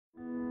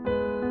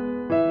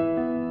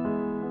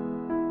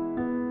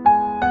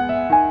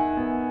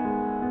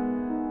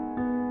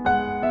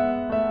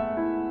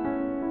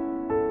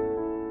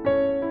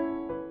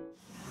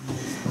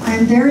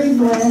very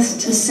blessed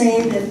to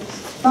say that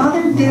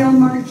Father Bill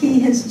Marquis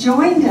has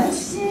joined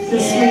us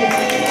this week.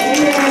 And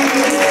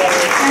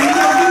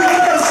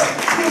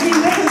he'll be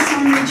with us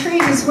on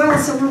retreat as well,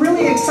 so we're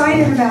really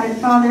excited about it,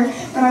 Father.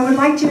 But I would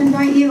like to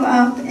invite you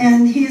up,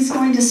 and he's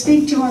going to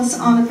speak to us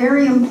on a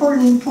very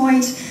important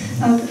point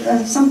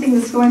of something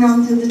that's going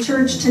on through the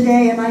church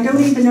today, and I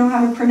don't even know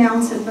how to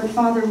pronounce it, but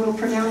Father will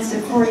pronounce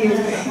it for you.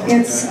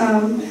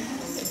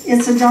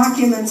 It's a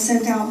document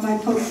sent out by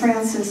Pope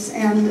Francis,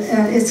 and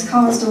it's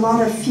caused a lot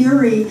of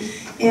fury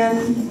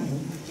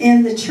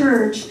in the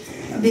church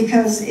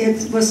because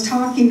it was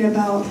talking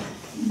about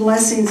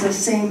blessings of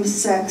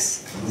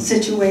same-sex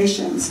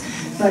situations.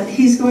 But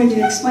he's going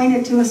to explain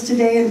it to us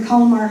today and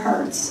calm our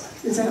hearts.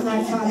 Is that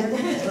right, Father?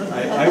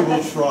 I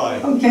will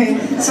try. Okay,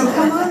 so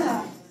come on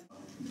up.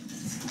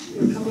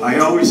 I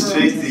always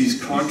take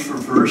these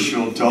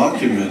controversial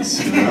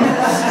documents, you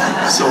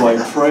know, so I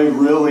pray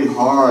really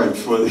hard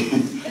for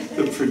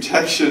the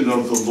protection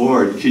of the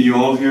Lord. Can you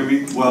all hear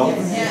me well?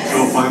 Yes.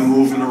 So if I'm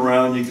moving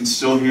around, you can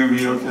still hear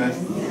me okay?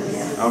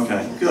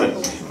 Okay, good.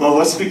 Well,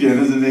 let's begin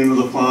in the name of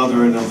the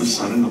Father, and of the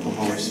Son, and of the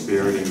Holy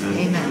Spirit. Amen.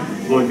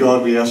 Amen. Lord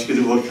God, we ask you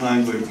to look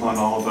kindly upon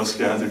all of us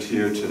gathered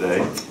here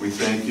today. We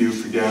thank you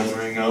for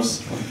gathering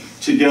us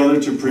together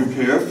to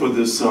prepare for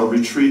this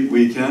retreat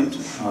weekend,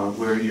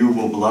 where you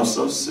will bless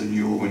us, and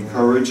you will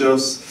encourage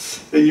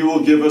us, and you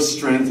will give us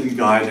strength and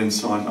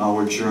guidance on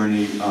our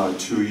journey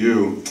to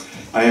you.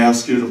 I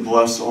ask you to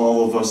bless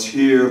all of us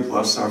here,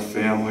 bless our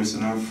families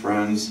and our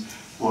friends,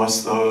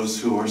 bless those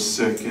who are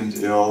sick and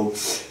ill.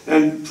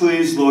 And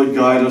please, Lord,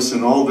 guide us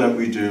in all that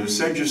we do.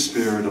 Send your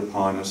Spirit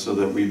upon us so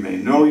that we may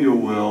know your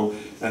will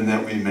and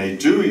that we may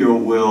do your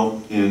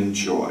will in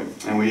joy.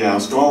 And we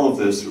ask all of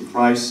this through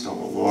Christ our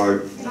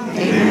Lord.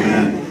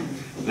 Amen.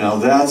 Now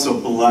that's a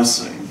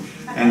blessing.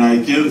 And I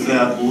give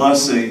that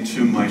blessing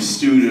to my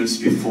students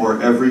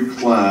before every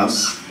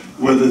class,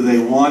 whether they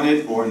want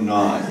it or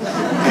not.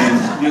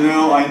 And, you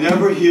know, I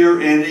never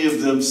hear any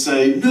of them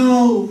say,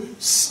 no,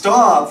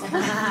 stop,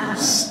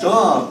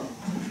 stop.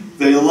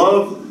 They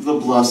love the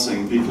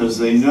blessing because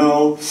they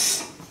know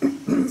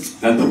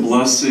that the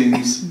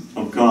blessings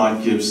of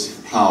God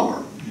gives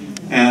power.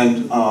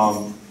 And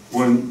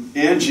when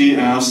Angie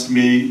asked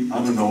me, I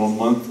don't know, a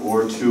month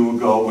or two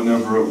ago,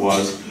 whenever it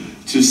was,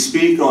 to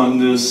speak on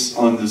this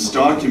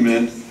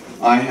document,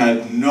 I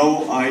had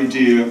no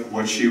idea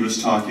what she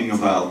was talking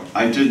about.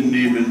 I didn't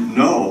even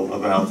know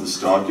about this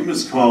document.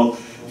 It's called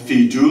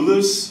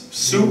Fiducia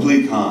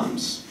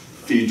Supplicans.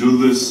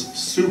 Fiducia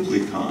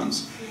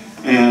Supplicans.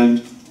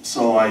 And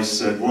so I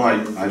said, well,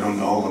 I don't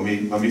know.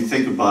 Let me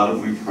think about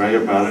it. We pray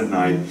about it. And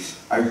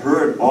I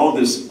heard all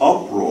this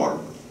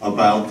uproar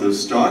about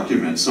this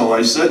document. So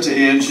I said to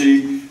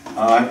Angie,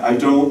 I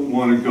don't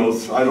want to go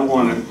through, I don't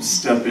want to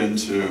step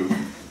into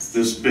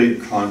this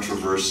big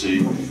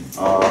controversy.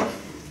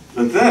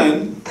 But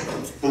then,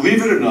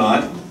 believe it or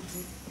not,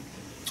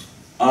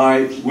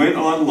 I went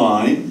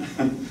online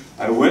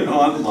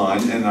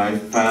and I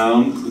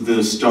found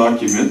this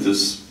document,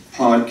 this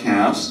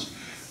podcast,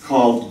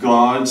 called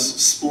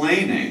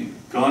Godsplaining.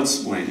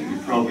 Godsplaining.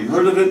 You've probably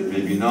heard of it,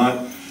 maybe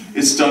not.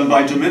 It's done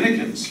by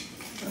Dominicans.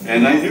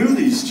 And I knew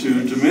these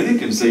two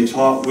Dominicans. They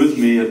taught with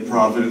me at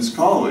Providence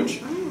College.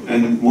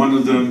 And one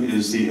of them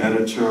is the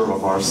editor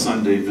of our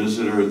Sunday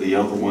Visitor. The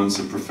other one's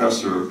a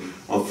professor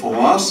of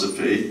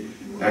philosophy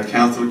at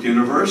Catholic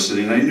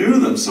University. And I knew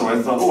them, so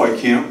I thought, oh, I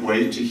can't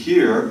wait to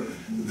hear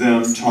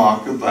them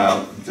talk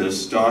about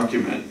this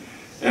document.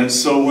 And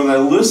so when I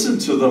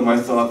listened to them, I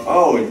thought,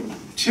 oh,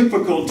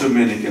 typical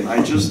Dominican.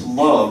 I just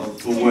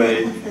love the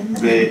way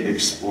they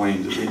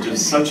explained it. They did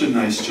such a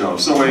nice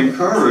job. So I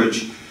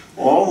encourage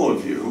all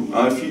of you,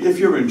 if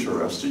you're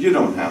interested, you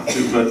don't have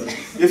to, but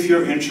if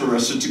you're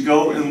interested, to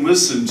go and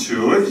listen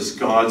to it. It's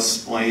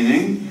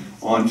Godsplaining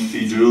on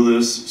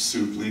Fiducia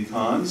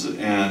Supplicans,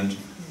 and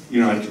you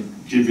know, I can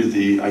give you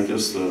the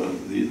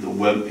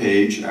web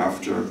page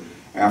after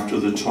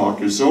the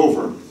talk is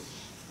over.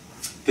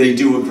 They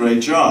do a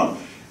great job.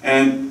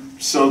 And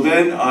so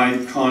then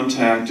I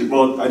contacted,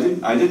 well, I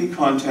didn't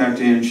contact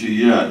Angie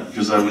yet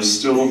because I was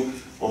still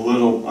a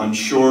little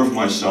unsure of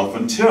myself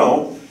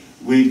until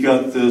we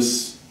got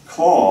this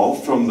call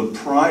from the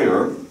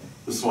prior,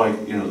 it's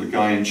like, you know, the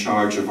guy in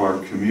charge of our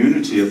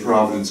community at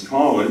Providence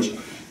College,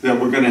 that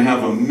we're going to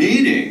have a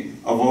meeting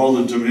of all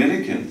the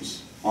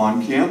Dominicans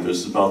on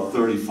campus, about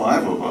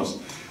 35 of us,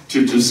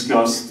 to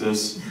discuss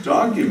this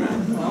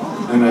document.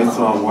 And I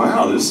thought,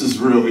 wow, this is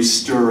really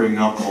stirring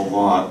up a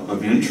lot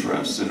of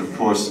interest. And of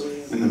course,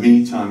 in the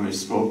meantime, I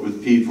spoke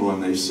with people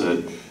and they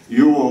said,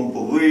 you won't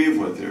believe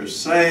what they're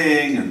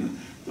saying, and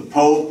the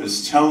Pope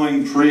is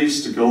telling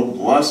priests to go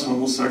bless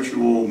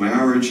homosexual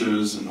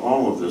marriages and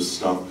all of this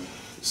stuff.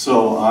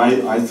 So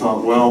I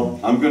thought, well,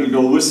 I'm going to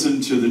go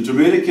listen to the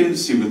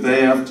Dominicans, see what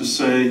they have to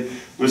say,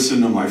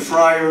 listen to my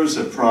friars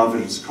at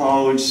Providence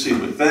College, see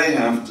what they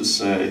have to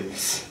say.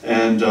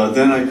 And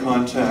then I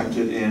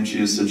contacted Angie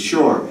and said,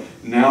 sure,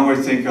 now I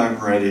think I'm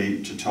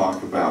ready to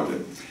talk about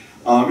it.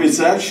 It's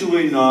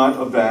actually not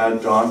a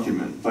bad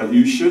document, but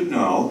you should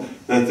know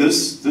that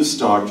this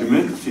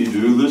document,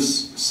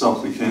 Fiducia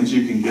Supplicans,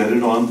 you can get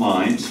it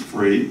online, it's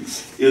free,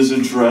 is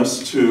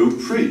addressed to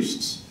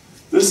priests.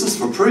 This is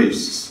for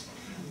priests.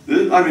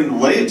 I mean,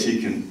 laity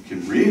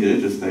can read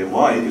it if they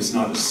like, it's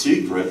not a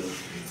secret.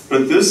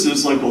 But this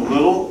is like a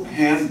little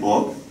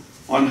handbook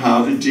on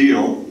how to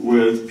deal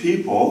with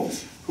people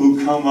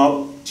who come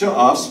up to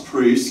us,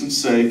 priests, and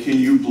say, can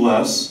you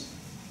bless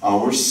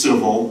our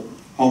civil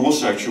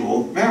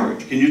homosexual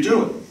marriage? Can you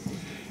do it?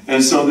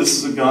 And so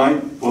this is a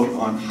guidebook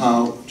on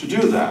how to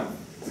do that.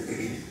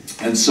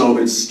 And so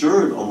it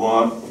stirred a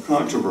lot of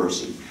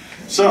controversy.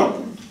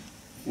 So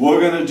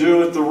we're going to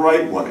do it the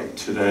right way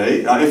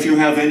today. If you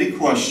have any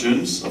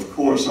questions, of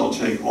course, I'll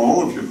take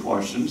all of your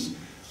questions.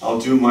 I'll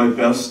do my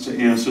best to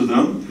answer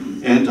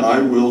them, and I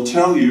will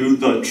tell you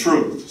the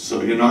truth.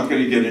 So you're not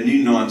going to get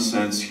any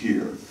nonsense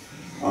here.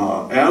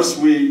 As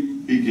we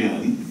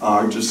begin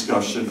our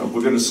discussion,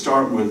 we're going to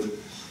start with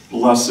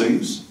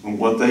blessings and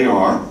what they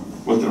are,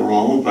 what they're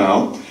all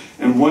about.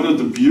 And one of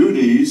the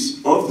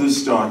beauties of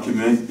this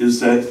document is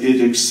that it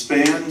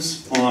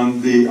expands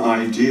on the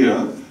idea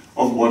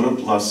of what a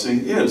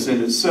blessing is.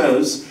 And it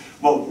says,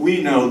 well,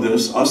 we know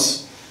this,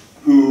 us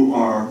who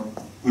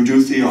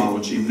do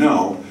theology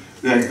know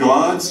that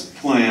God's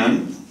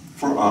plan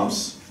for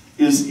us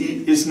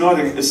is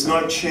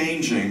not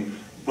changing,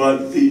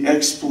 but the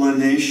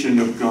explanation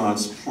of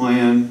God's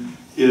plan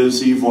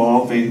is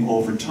evolving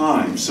over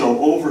time. So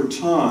over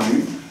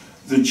time,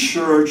 the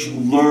church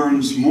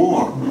learns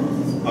more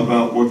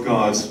about what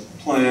God's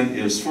plan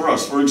is for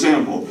us. For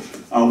example,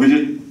 we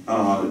did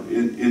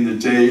in the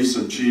days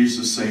of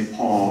Jesus, St.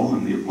 Paul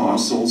and the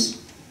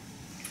apostles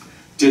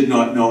did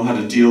not know how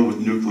to deal with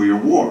nuclear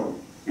war.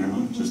 You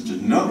know, just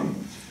didn't know.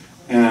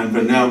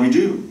 But now we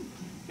do.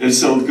 And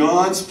so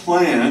God's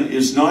plan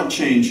is not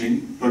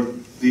changing,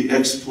 but the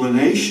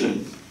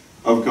explanation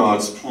of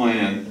God's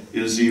plan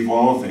is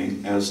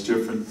evolving as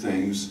different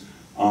things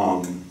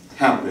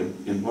happen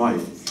in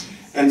life.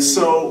 And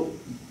so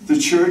the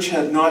church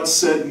had not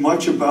said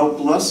much about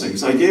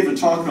blessings. I gave a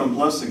talk on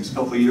blessings a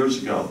couple of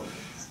years ago,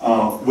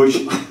 which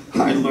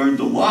I learned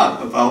a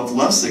lot about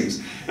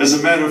blessings. As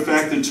a matter of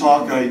fact, the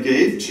talk I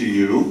gave to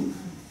you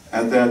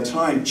at that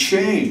time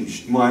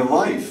changed my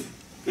life.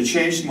 It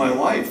changed my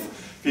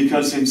life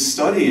because in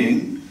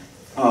studying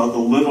the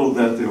little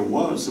that there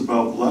was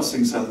about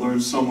blessings, I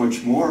learned so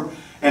much more,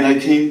 and I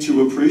came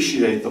to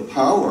appreciate the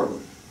power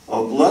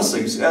of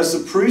blessings. As a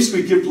priest,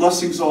 we give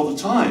blessings all the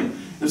time,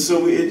 and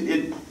so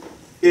we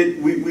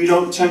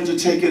don't tend to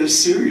take it as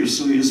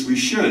seriously as we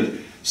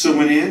should. So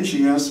when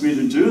Angie asked me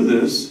to do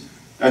this,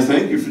 I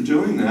thank you for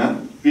doing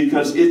that,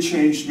 because it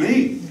changed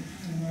me.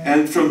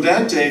 And from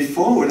that day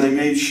forward, I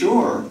made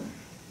sure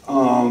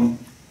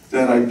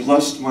that I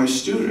blessed my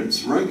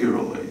students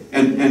regularly,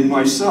 and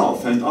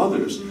myself and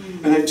others.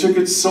 And I took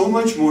it so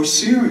much more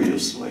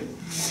seriously.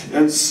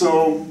 And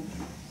so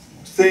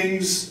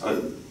things,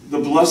 the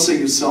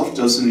blessing itself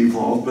doesn't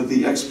evolve, but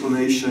the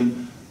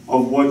explanation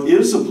of what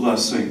is a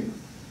blessing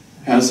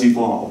has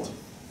evolved.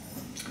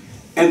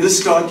 And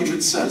this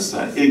document says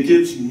that. It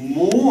gives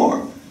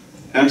more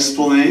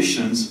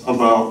explanations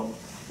about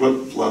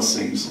what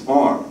blessings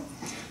are.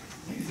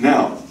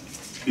 Now,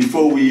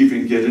 before we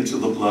even get into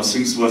the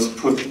blessings, let's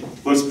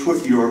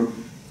put your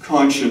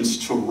conscience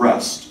to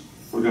rest.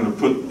 We're going to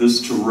put this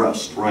to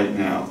rest right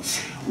now,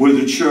 where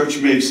the church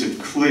makes it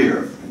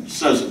clear, and it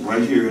says it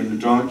right here in the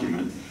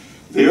document.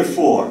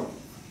 Therefore,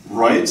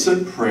 rites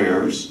and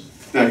prayers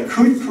that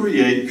could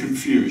create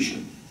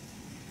confusion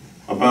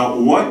about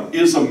what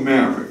is a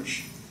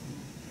marriage,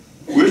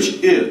 which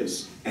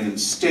is, and it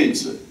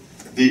states it,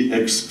 the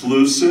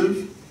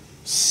exclusive,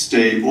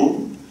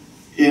 stable,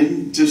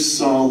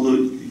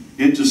 indissoluble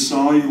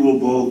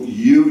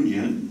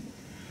union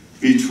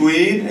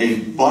between a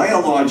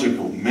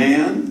biological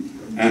man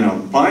and a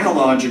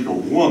biological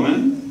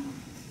woman,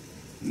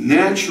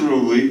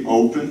 naturally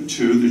open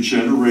to the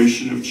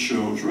generation of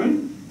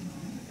children,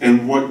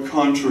 and what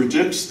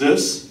contradicts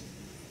this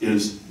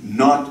is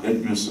not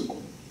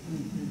admissible.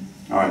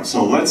 All right,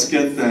 so let's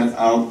get that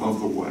out of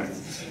the way.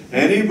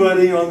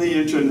 Anybody on the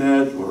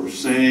internet or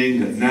saying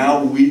that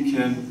now we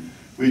can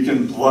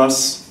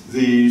bless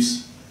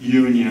these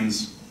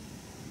unions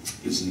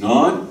is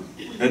not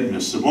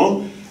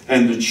admissible,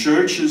 and the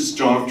church's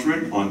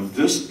doctrine on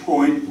this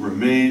point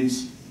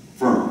remains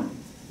firm.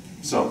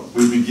 So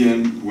we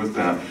begin with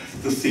that.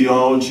 The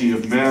theology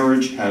of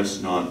marriage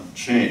has not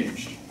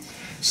changed.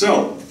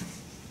 So,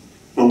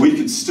 but we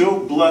can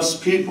still bless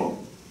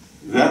people.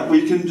 That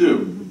we can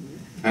do.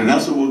 And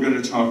that's what we're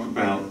going to talk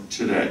about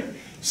today.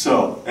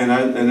 So, and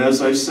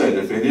as I said,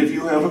 if any of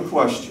you have a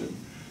question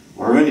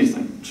or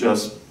anything,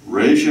 just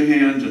raise your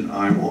hand and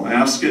I will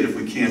ask it. If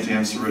we can't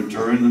answer it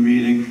during the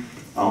meeting,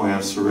 I'll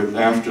answer it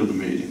after the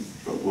meeting.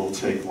 But we'll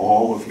take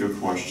all of your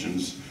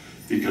questions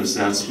because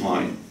that's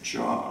my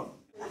job.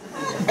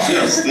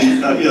 Yes, the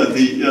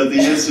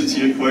answer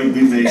to your question,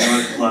 we may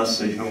not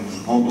bless a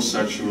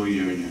homosexual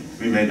union.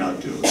 We may not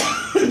do it.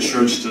 The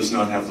church does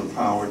not have the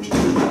power to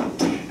do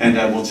that. And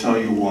I will tell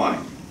you why.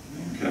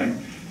 Okay?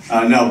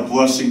 Now,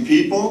 blessing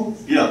people,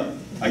 yeah,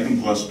 I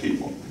can bless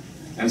people.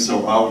 And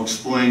so I'll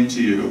explain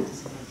to you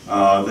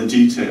the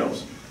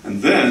details.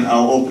 And then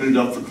I'll open it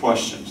up for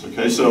questions,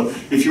 okay? So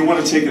if you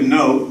want to take a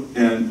note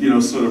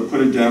and, sort of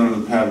put it down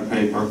on a pad of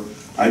paper,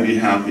 I'd be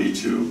happy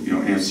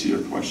to, answer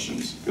your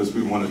questions, because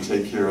we want to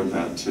take care of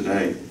that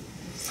today.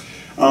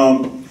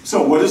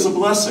 So what is a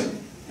blessing?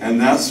 And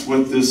that's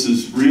what this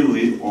is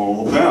really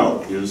all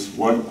about, is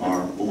what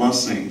are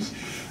blessings.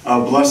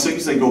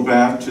 Blessings, they go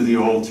back to the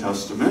Old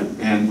Testament,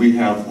 and we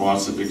have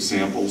lots of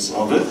examples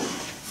of it.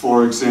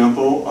 For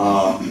example,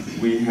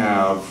 we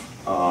have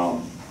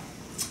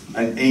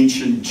an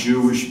ancient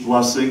Jewish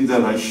blessing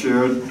that I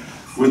shared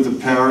with the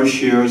parish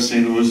here at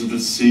St.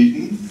 Elizabeth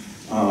Seton,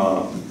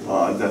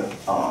 that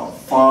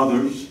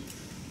fathers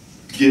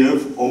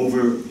give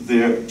over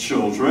their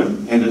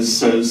children, and it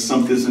says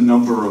there's a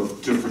number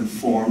of different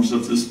forms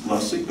of this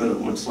blessing, but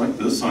it looks like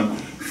this. On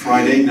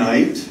Friday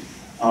night,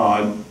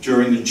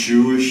 during the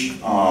Jewish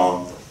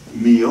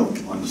meal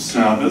on the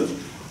Sabbath,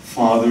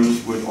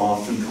 fathers would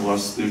often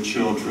bless their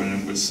children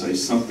and would say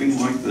something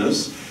like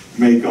this: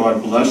 "May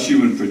God bless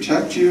you and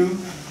protect you.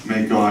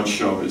 May God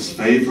show his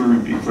favor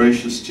and be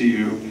gracious to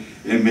you.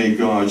 And may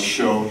God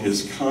show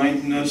his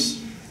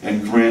kindness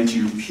and grant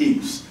you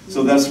peace."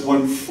 So that's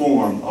one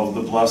form of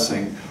the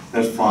blessing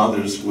that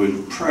fathers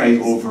would pray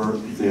over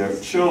their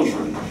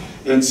children.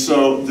 And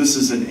so this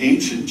is an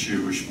ancient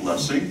Jewish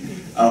blessing.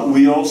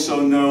 We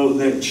also know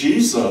that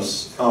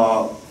Jesus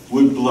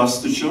would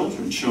bless the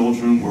children.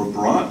 Children were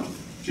brought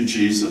to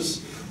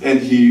Jesus, and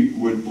he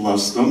would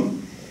bless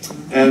them.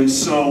 And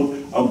so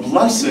a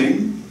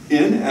blessing,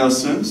 in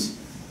essence,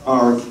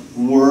 are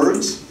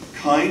words,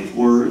 kind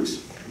words,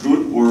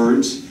 good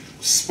words,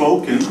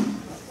 spoken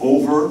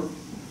over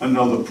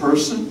another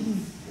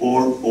person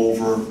or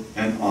over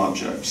an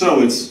object.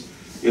 So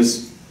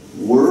it's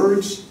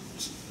words,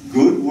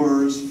 good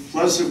words,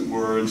 pleasant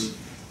words,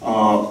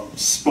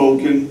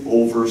 spoken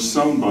over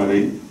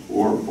somebody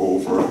or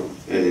over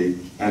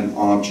an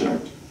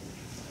object.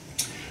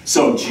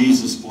 So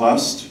Jesus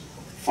blessed,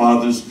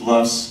 fathers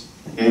bless,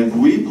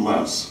 and we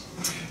bless.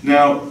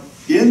 Now,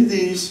 in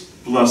these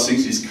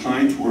blessings, these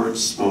kind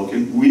words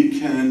spoken, we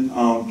can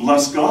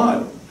bless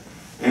God.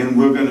 And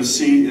we're going to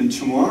see in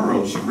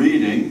tomorrow's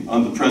reading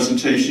on the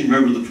presentation,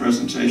 remember the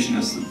presentation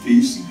as the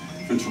feast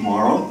for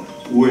tomorrow,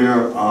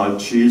 where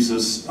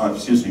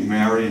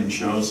Mary and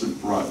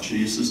Joseph brought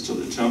Jesus to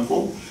the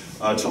temple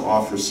to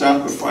offer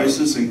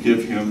sacrifices and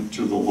give him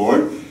to the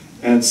Lord.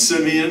 And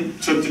Simeon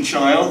took the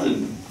child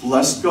and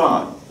blessed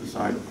God. As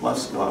I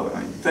bless God,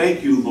 I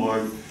thank you,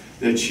 Lord,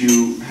 that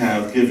you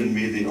have given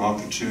me the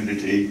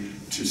opportunity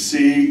to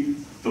see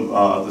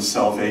the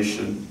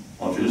salvation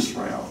of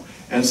Israel.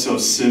 And so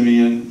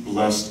Simeon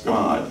blessed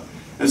God.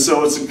 And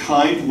so it's a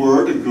kind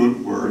word, a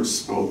good word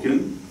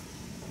spoken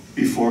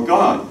before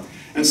God.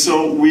 And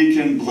so we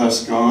can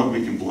bless God,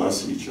 we can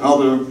bless each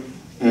other,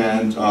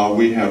 and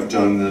we have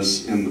done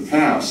this in the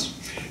past.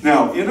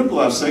 Now, in a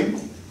blessing,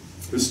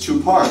 there's two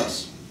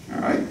parts,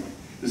 all right?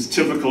 It's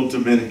typical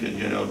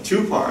Dominican,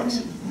 2 parts.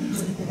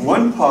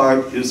 One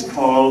part is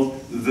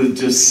called the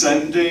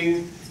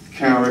descending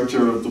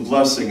character of the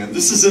blessing. And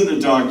this is in the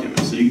document,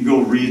 so you can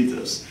go read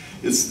this.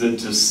 It's the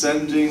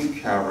descending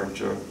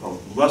character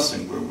of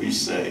blessing, where we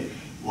say,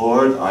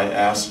 Lord, I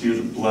ask you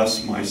to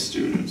bless my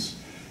students,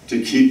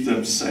 to keep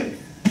them safe,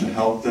 to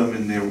help them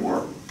in their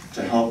work,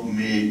 to help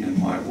me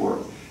in my work,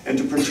 and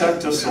to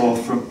protect us all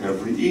from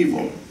every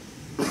evil.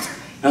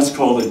 That's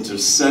called a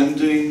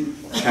descending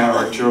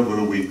character,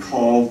 where we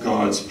call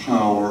God's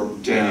power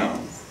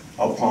down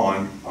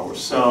upon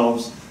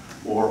ourselves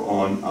or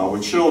on our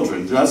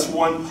children. That's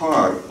one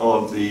part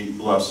of the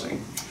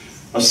blessing.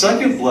 A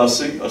second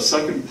blessing, a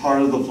second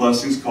part of the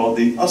blessing is called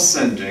the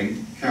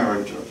ascending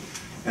character.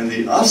 And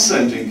the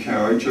ascending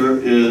character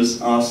is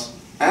us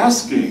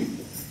asking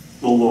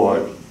the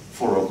Lord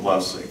for a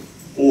blessing,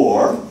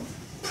 or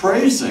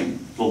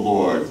praising the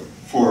Lord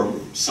for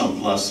some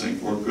blessing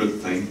or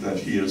good thing that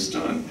he has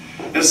done.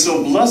 And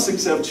so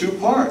blessings have 2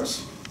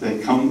 parts. They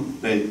come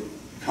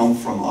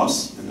from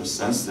us, in a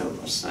sense, they're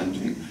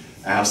ascending,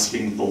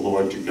 asking the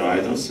Lord to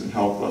guide us and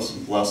help us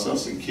and bless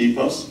us and keep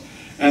us.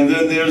 And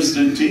then there's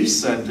the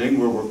descending,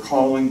 where we're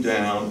calling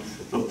down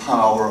the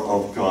power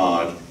of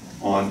God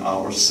on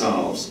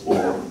ourselves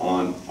or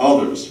on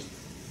others.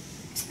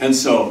 And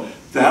so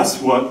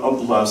that's what a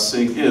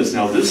blessing is.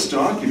 Now, this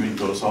document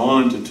goes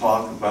on to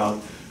talk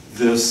about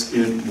this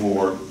in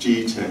more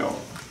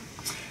detail.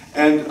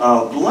 And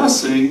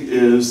blessing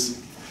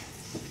is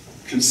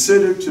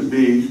considered to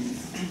be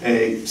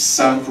a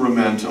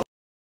sacramental.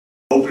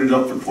 Open it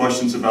up for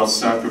questions about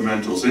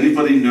sacramentals.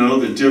 Anybody know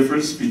the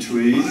difference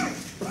between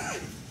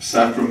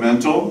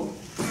sacramental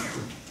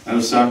and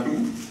a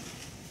sacrament?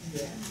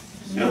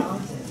 Yeah.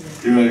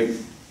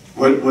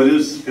 What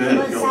is? Go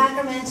ahead. Well,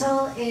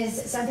 sacramental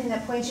is something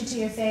that points you to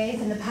your faith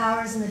and the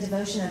powers and the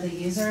devotion of the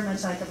user,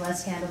 much like a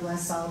blessed candle,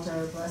 blessed salt,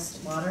 or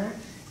blessed water.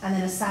 And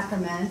then a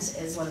sacrament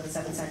is one of the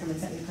 7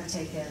 sacraments that we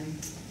partake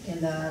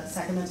in the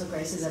sacramental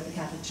graces of the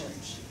Catholic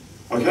Church.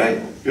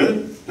 Okay,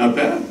 good. Not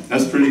bad.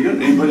 That's pretty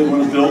good. Anybody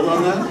want to build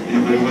on that?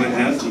 Anybody want to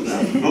add to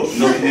that? Oh,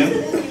 no hand?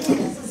 It's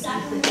a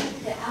sacrament,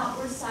 the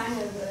outward sign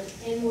of the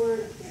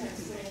inward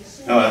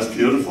transformation. Oh, that's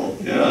beautiful.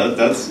 Yeah,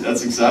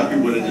 that's exactly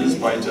what it is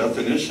by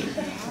definition.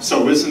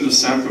 So isn't the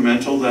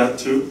sacramental that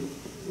too?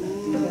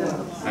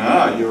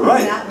 Ah, you're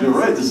right. You're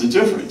right. There's a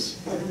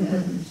difference.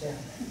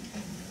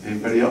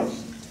 Anybody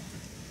else?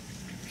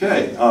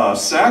 Okay, a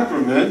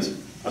sacrament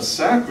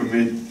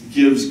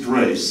gives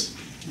grace.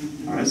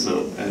 All right,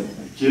 so it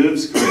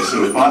gives grace.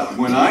 So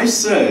when I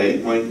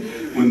say,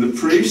 when the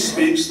priest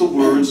speaks the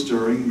words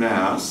during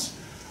Mass,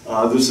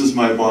 this is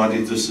my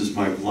body, this is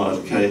my blood,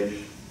 okay?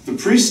 The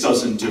priest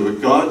doesn't do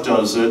it, God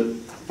does it,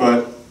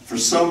 but for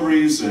some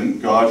reason,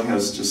 God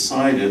has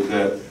decided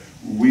that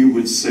we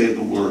would say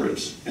the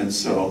words. And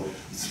so,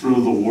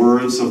 through the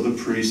words of the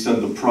priest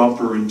and the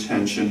proper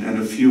intention and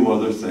a few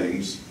other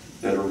things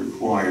that are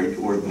required,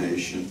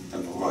 ordination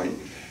and the like,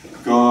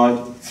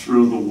 God,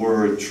 through the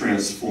word,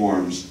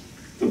 transforms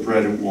the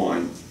bread and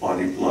wine,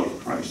 body and blood of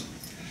Christ.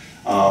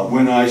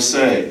 When I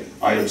say,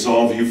 I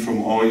absolve you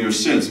from all your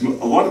sins, a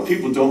lot of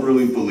people don't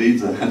really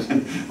believe that.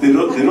 they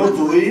don't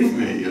believe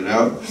me, you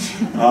know.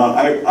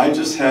 I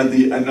just had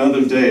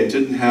another day, it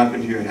didn't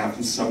happen here, it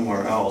happened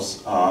somewhere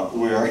else,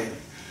 where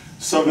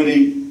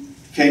somebody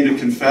came to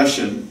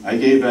confession, I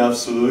gave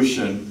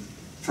absolution,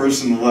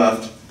 person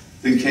left,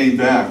 then came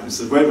back and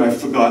said, wait a minute, I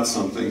forgot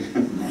something.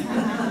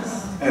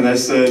 And I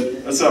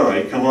said, that's all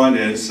right, come on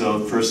in. So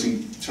the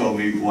person told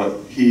me what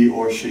he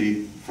or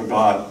she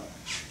forgot.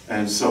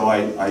 And so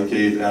I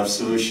gave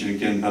absolution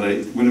again. But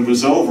when it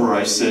was over,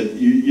 I said,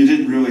 you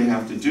didn't really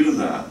have to do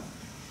that.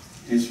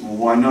 He said, well,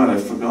 why not? I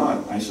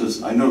forgot. I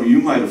says, I know you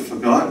might have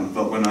forgotten,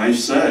 but when I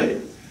say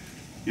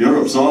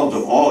you're absolved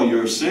of all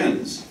your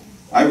sins,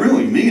 I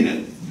really mean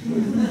it.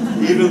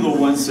 Even the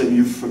ones that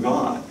you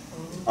forgot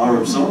are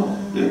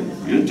absolved.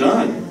 You're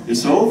done.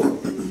 It's over.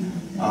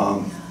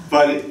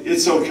 But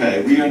it's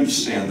okay. We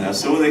understand that.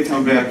 So when they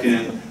come back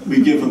in,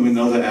 we give them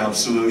another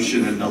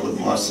absolution, another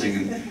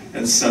blessing,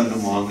 and send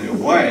them on their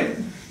way.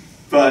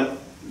 But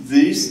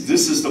this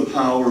is the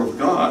power of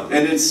God.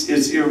 And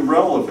it's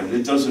irrelevant.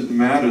 It doesn't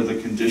matter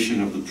the condition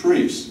of the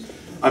priest.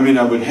 I mean,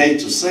 I would hate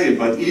to say it,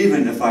 but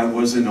even if I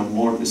was in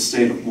a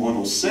state of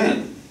mortal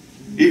sin,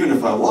 even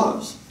if I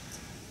was,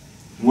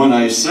 when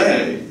I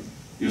say,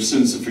 your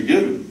sins are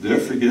forgiven, they're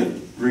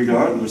forgiven,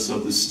 regardless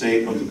of the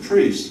state of the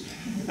priest.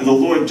 And the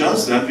Lord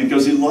does that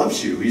because He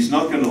loves you. He's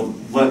not going to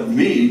let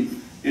me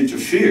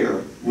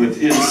interfere with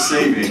His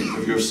saving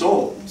of your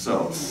soul.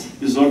 So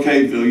it's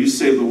okay, Bill, you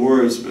say the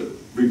words, but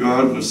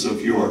regardless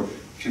of your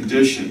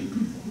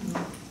condition,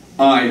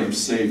 I am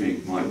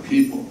saving my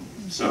people.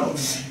 So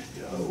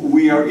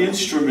we are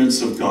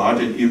instruments of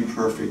God and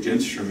imperfect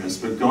instruments,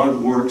 but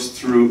God works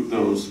through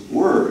those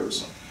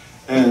words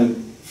and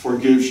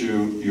forgives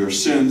you your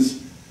sins,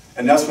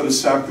 and that's what a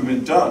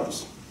sacrament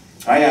does.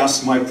 I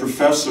asked my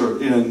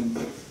professor in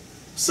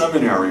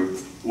seminary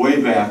way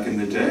back in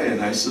the day,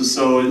 and I said,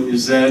 so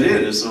is that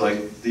it? Is it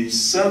like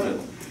these 7?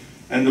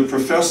 And the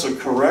professor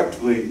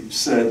correctly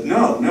said,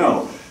 no,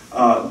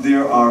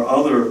 there are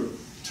other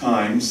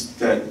times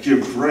that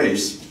give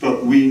grace,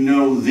 but we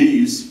know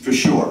these for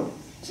sure.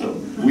 So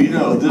we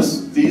know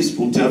these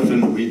will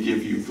definitely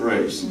give you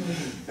grace.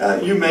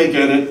 You may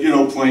get it,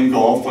 playing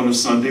golf on a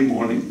Sunday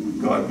morning.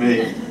 God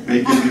may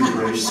give you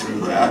grace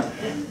through that,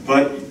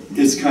 but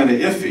it's kind of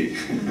iffy.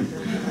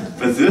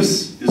 But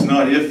this is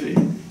not iffy.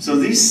 So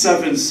these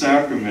 7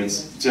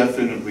 sacraments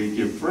definitely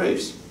give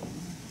grace.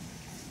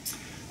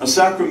 A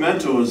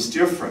sacramental is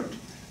different.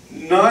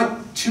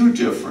 Not too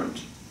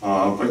different,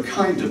 but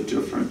kind of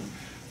different.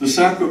 The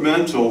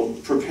sacramental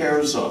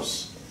prepares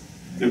us.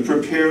 It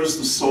prepares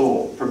the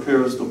soul,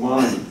 prepares the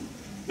mind.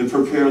 It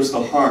prepares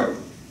the heart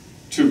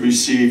to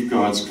receive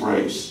God's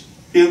grace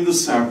in the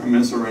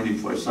sacraments or any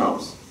place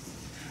else.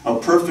 A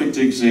perfect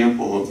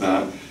example of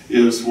that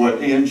is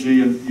what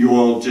Angie and you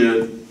all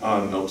did,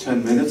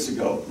 10 minutes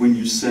ago when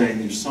you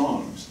sang your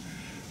songs.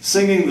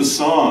 Singing the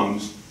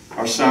songs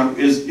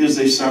is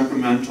a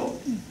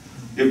sacramental.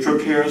 It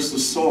prepares the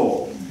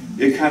soul.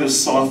 It kind of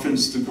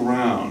softens the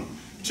ground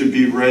to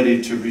be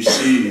ready to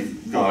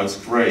receive God's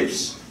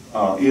grace,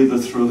 either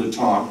through the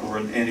talk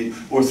or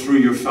through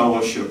your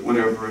fellowship,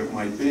 whatever it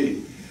might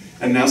be.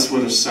 And that's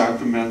what a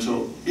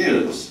sacramental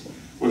is,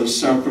 what a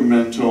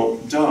sacramental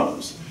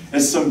does.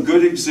 And some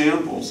good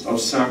examples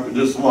of sacrament,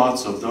 there's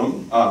lots of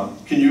them.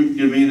 Can you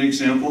give me an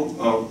example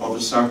of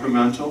a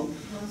sacramental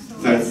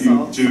that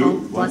you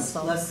do? Less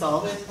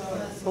salt.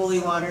 Holy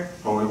water.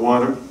 Holy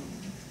water,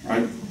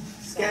 right?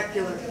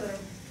 Scapular.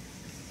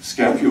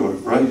 Scapular,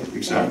 right,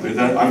 exactly.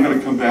 I'm going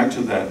to come back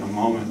to that in a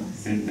moment,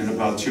 in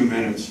about 2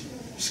 minutes.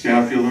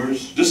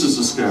 Scapulars, this is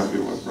a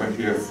scapula right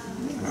here.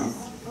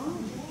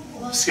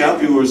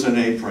 Scapular is an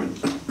apron,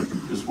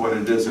 is what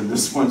it is, and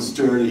this one's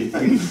dirty. I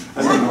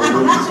don't know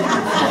where this came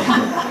from.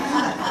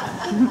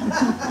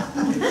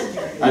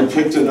 I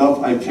picked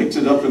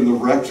it up in the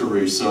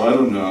rectory, so I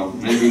don't know.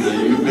 Maybe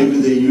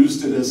they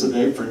used it as an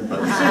apron, but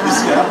the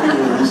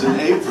scapular is an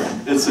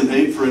apron. It's an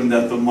apron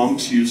that the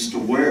monks used to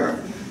wear.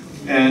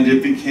 And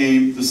it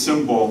became the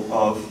symbol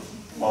of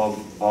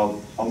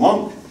a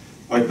monk,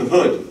 like the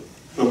hood.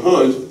 The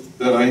hood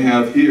that I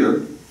have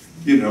here,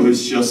 you know,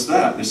 is just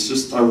that. It's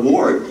just, I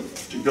wore it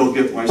to go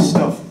get my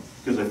stuff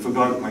because I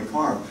forgot it in my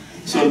car.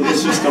 So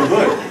it's just a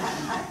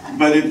hood.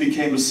 But it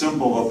became a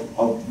symbol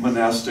of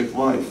monastic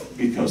life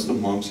because the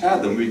monks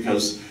had them,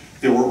 because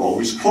they were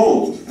always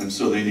cold. And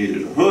so they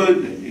needed a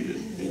hood, they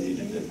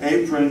needed an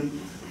apron,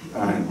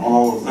 and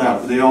all of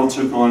that. They all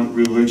took on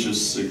religious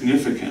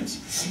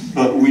significance.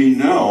 But we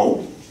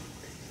know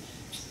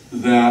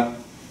that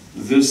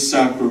this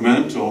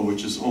sacramental,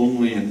 which is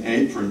only an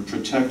apron,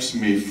 protects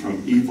me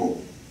from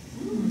evil.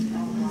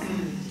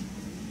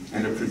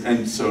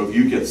 And so if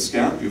you get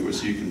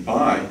scapulars you can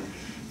buy,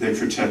 they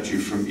protect you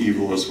from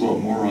evil as well.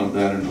 More on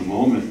that in a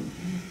moment.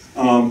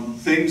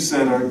 Things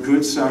that are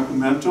good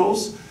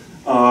sacramentals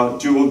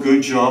do a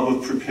good job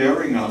of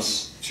preparing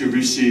us to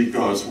receive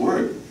God's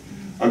word.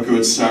 A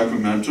good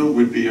sacramental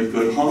would be a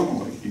good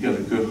homily. You get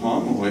a good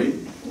homily,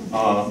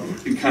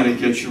 it kind of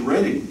gets you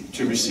ready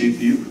to receive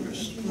the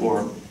Eucharist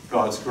or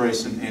God's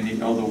grace in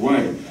any other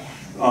way.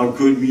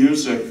 Good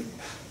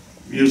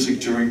music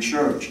during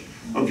church.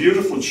 A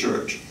beautiful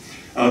church.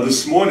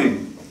 This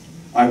morning,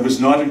 I was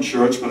not in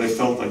church, but I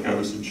felt like I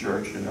was in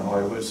church. You know,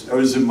 I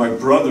was in my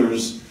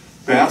brother's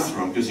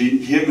bathroom because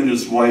him and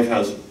his wife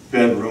has a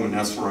bedroom, and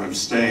that's where I'm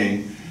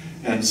staying.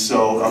 And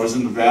so I was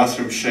in the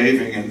bathroom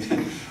shaving,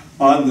 and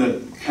on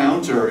the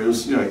counter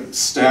is, you know,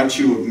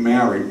 statue of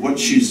Mary. What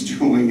she's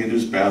doing in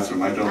his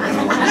bathroom, I don't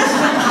know.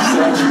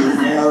 Statue of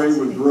Mary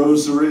with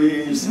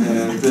rosaries,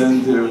 and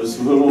then there's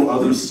little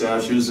other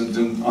statues, and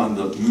then on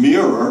the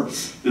mirror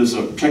there's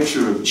a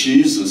picture of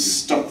Jesus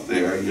stuck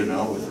there, you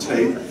know, with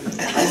tape.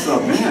 I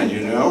thought, man, you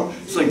know,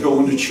 it's like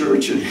going to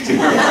church in here.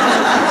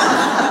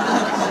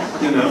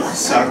 You know,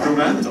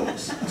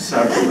 sacramentals.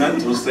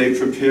 Sacramentals, they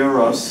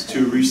prepare us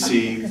to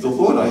receive the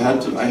Lord. I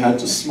had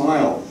to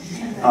smile.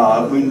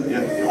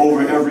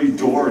 Over every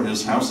door in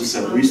his house is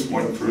at least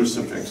one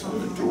crucifix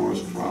on the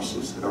doors,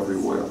 crosses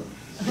everywhere.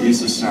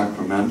 These are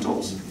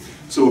sacramentals.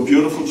 So a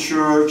beautiful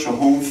church, a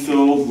home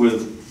filled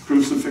with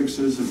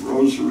crucifixes and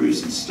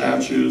rosaries and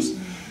statues,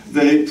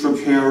 they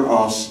prepare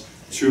us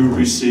to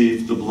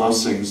receive the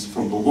blessings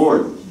from the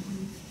Lord.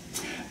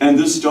 And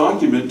this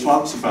document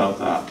talks about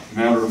that.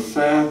 Matter of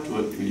fact,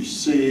 let me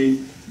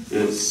see,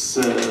 it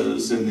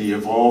says in the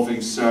evolving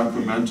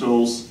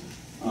sacramentals,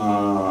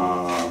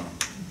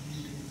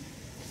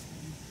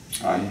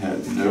 I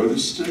had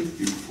noticed it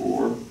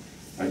before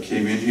I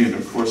came in here, and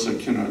of course I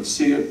cannot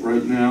see it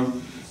right now.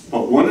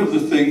 But one of the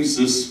things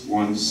this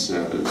one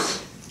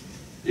says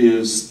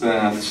is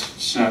that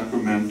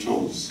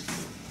sacramentals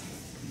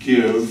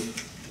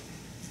give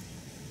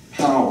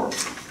power.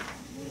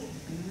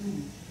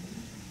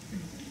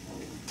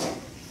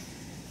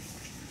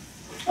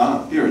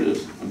 Here it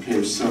is on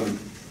page 7.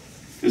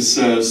 It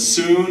says,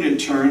 soon it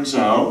turns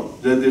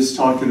out that it's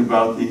talking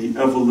about the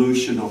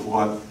evolution of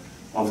what?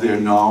 Of their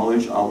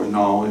knowledge, our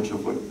knowledge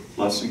of what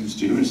blessings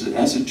do.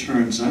 As it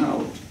turns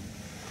out,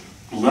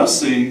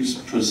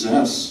 blessings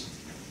possess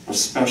a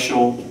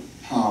special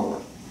power.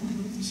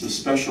 It's a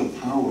special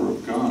power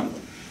of God,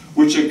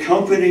 which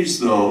accompanies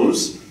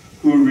those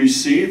who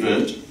receive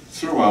it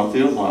throughout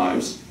their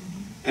lives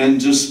and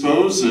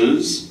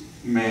disposes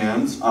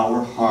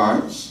our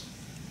hearts,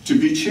 to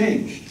be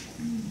changed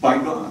by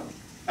God.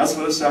 That's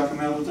what a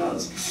sacramental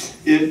does.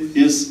 It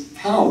is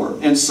power.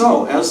 And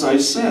so, as I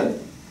said,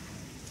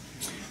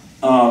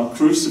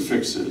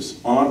 crucifixes,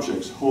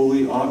 objects,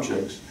 holy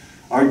objects,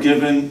 are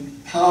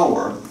given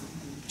power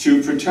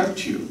to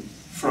protect you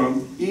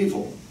from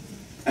evil.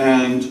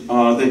 And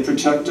they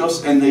protect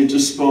us, and they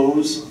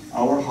dispose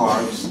our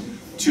hearts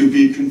to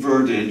be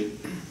converted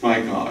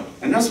by God.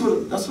 And that's what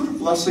a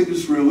blessing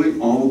is really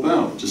all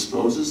about.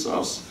 Disposes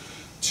us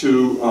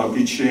to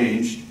be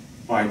changed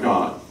by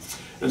God.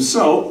 And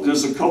so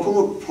there's a couple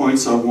of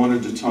points I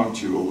wanted to talk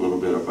to you a little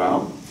bit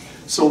about.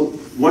 So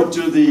what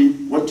do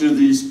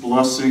these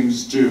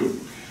blessings do?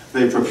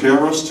 They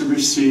prepare us to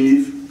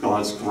receive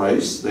God's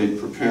grace. They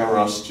prepare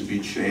us to be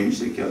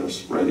changed. They get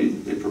us ready.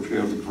 They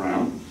prepare the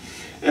ground.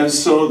 And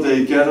so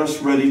they get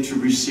us ready to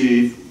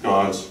receive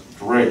God's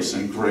grace.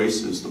 And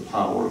grace is the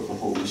power of the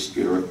Holy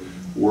Spirit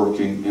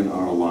working in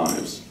our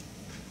lives.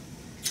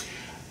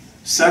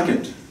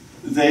 Second,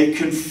 they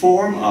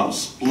conform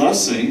us.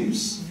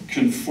 Blessings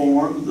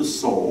conform the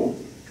soul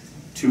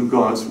to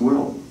God's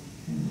will.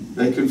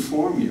 They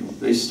conform you.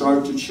 They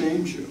start to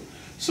change you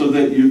so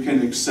that you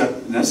can accept.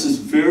 And this is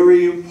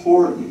very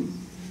important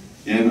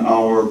in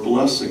our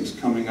blessings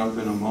coming up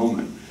in a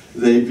moment.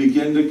 They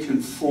begin to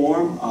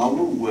conform our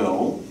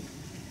will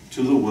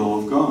to the will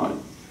of God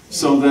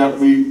so that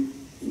we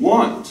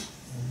want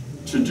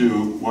to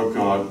do what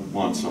God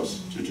wants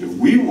us to do.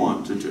 We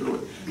want to do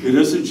it. It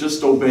isn't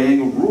just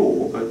obeying a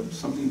rule, but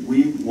something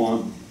we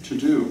want to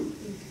do.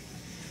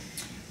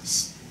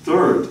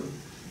 Third,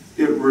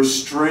 it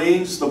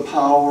restrains the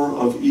power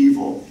of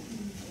evil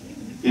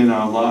in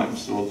our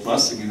lives. So a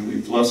blessing, and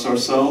we bless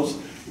ourselves,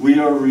 we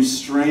are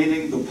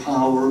restraining the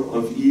power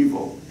of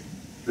evil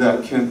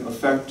that can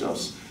affect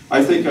us.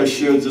 I think I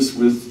shared this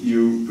with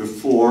you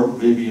before,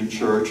 maybe in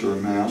church or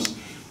Mass.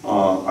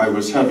 I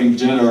was having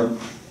dinner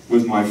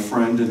with my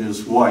friend and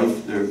his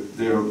wife.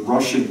 They're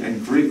Russian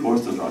and Greek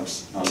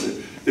Orthodox.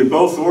 They're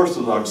both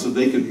Orthodox, so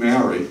they could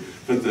marry,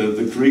 but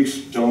the Greeks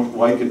don't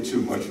like it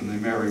too much when they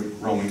marry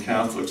Roman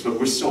Catholics, but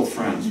we're still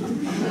friends.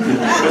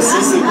 But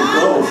since they were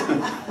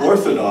both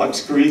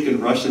Orthodox, Greek and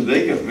Russian,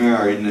 they got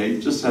married and they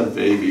just had a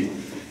baby.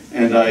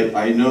 And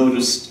I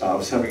noticed, I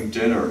was having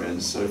dinner,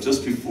 and so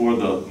just before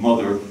the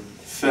mother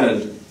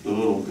fed the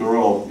little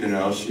girl, you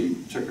know, she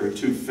took her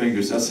 2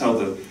 fingers. That's how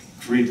the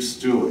Greeks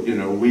do it. You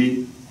know,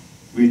 we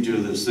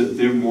do this.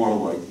 They're more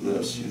like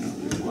this, you know,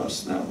 they're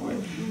blessed that way.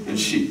 And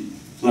she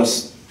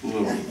blessed the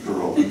little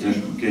girl and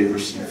then gave her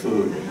some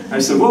food. I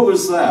said, what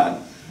was that?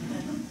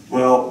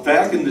 Well,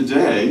 back in the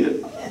day,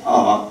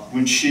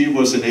 when she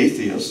was an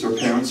atheist, her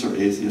parents are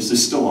atheists, they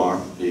still are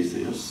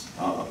atheists.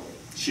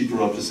 She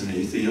grew up as an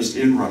atheist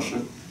in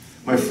Russia.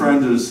 My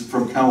friend is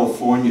from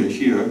California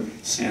here,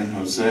 San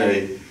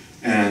Jose,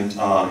 and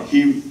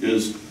he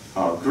is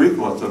Greek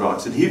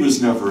Orthodox, and he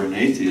was never an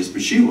atheist,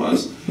 but she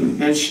was.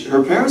 And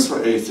her parents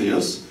were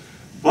atheists,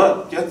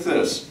 but get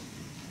this,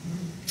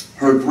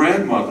 her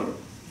grandmother,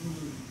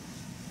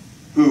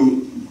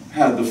 who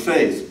had the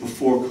faith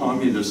before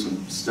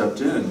communism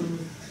stepped in,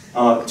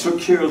 took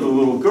care of the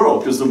little girl,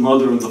 because the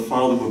mother and the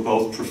father were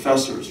both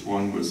professors.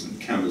 One was in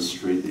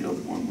chemistry, the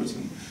other one was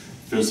in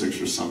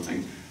physics or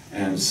something.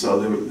 And so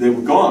they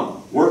were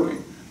gone,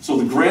 working. So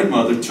the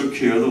grandmother took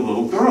care of the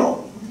little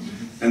girl.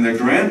 And the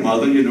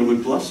grandmother, you know,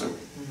 would bless her.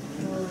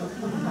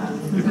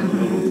 Give her a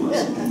little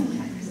blessing.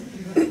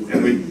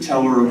 And we'd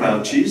tell her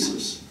about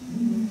Jesus.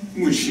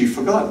 Which she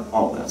forgot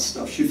all that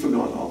stuff. She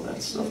forgot all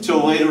that stuff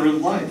till later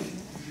in life.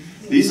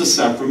 These are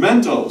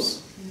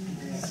sacramentals.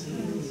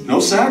 No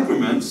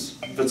sacraments,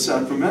 but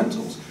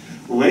sacramentals.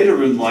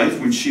 Later in life,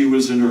 when she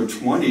was in her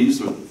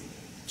 20s, or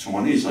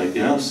 20s, I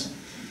guess,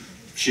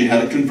 she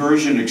had a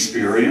conversion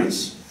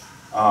experience.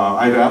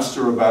 I've asked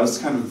her about it. It's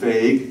kind of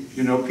vague.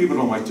 You know, people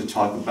don't like to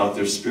talk about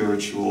their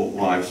spiritual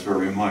lives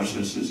very much.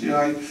 And she says,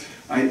 yeah,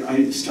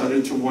 I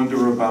started to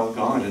wonder about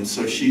God. And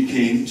so she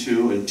came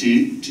to a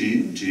deep,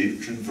 deep,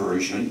 deep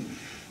conversion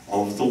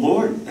of the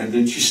Lord. And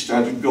then she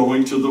started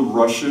going to the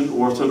Russian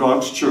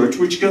Orthodox Church,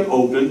 which got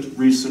opened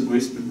recently.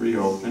 It's been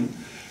reopened.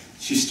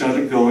 She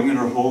started going, and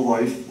her whole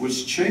life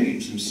was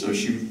changed. And so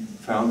she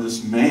found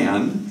this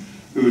man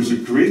who was a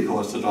Greek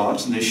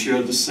Orthodox, and they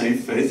shared the same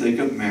faith. They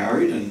got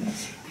married. And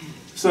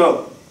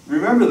so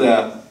remember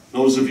that.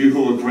 Those of you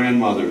who are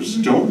grandmothers,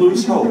 don't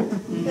lose hope.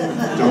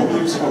 Don't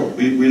lose hope.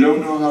 We don't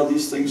know how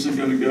these things are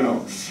going to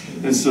go.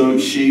 And so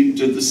she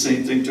did the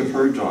same thing to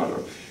her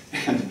daughter.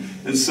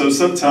 And so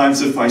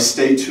sometimes if I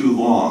stay too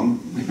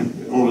long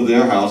over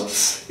their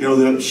house, you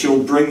know,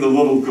 she'll bring the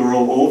little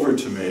girl over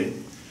to me.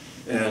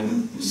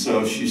 And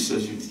so she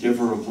says, you give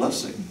her a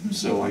blessing.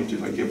 So I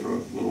do. I give her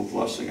a little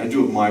blessing. I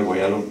do it my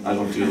way. I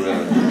don't do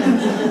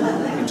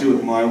that. I do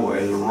it my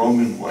way, the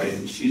Roman way,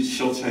 and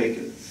she'll take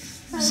it.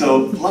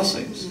 So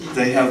blessings,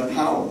 they have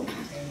power,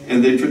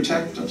 and they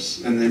protect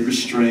us, and they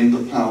restrain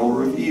the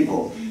power of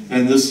evil.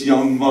 And this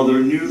young mother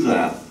knew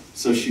that,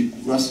 so she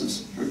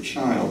blesses her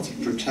child to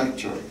protect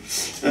her.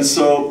 And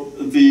so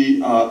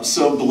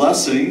so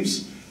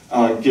blessings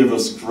give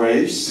us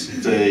grace,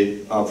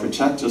 they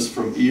protect us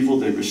from evil,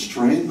 they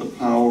restrain the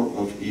power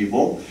of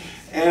evil,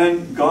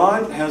 and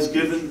God has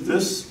given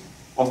this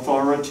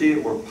authority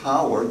or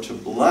power to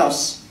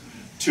bless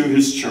to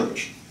His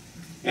church.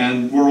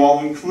 And we're all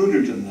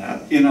included in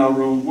that, in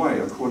our own way,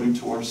 according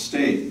to our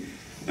state.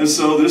 And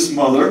so this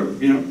mother,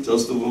 you know,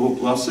 does the little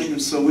blessing,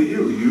 and so will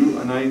you. You,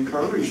 and I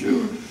encourage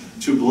you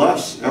to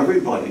bless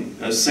everybody.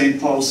 As St.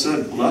 Paul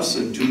said, bless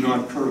and do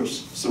not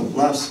curse. So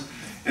bless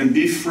and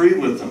be free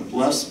with them.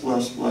 Bless,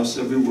 bless, bless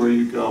everywhere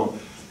you go.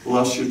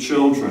 Bless your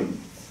children.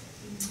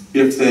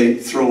 If they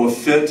throw a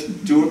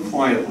fit, do it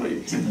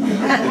quietly. You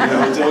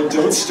know,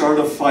 don't start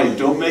a fight.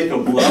 Don't make a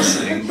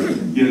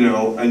blessing, you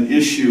know, an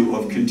issue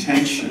of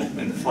contention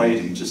and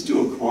fighting. Just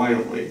do it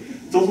quietly.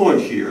 The Lord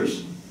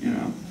hears, you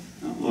know.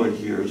 The Lord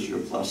hears your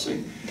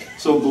blessing.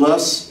 So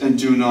bless and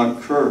do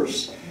not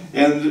curse.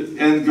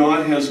 And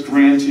God has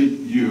granted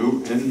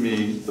you and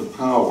me the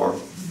power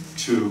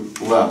to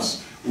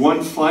bless.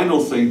 One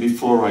final thing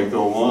before I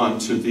go on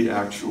to the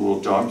actual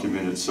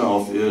document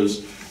itself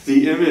is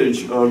the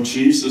image of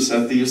Jesus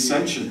at the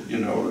Ascension. You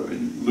know,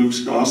 in Luke's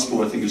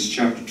Gospel, I think it's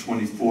chapter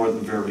 24 at the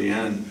very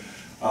end,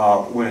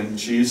 when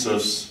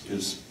Jesus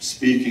is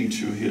speaking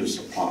to his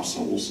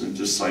apostles and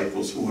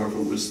disciples, whoever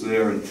was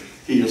there, and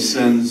he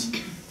ascends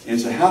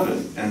into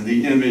heaven. And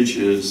the image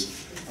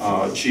is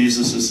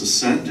Jesus is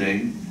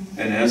ascending,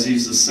 and as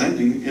he's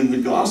ascending in the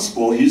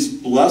Gospel, he's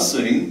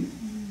blessing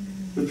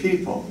the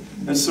people.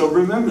 And so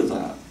remember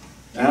that.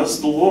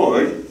 As the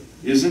Lord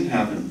is in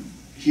heaven,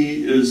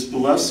 he is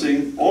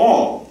blessing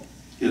all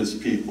his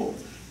people,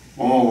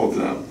 all of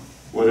them,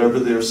 whatever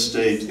their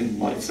state in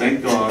life.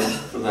 Thank God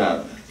for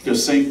that.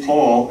 Because St.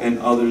 Paul and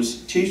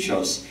others teach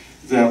us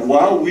that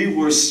while we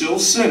were still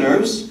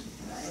sinners,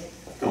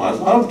 God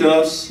loved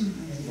us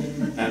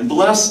and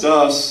blessed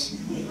us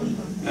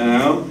You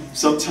know,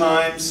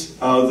 sometimes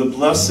the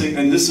blessing,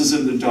 and this is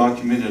in the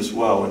document as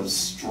well, and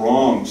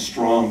strong,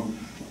 strong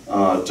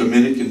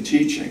Dominican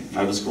teaching.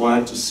 I was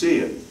glad to see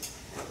it.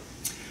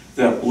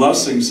 That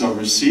blessings are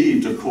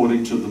received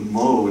according to the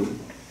mode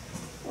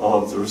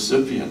of the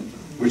recipient,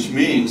 which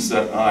means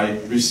that I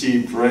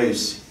receive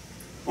grace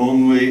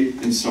only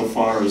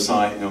insofar as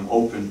I am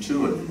open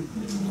to it.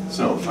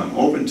 So if I'm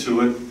open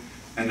to it,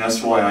 and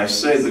that's why I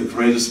say the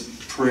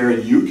greatest prayer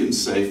you can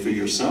say for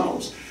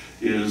yourselves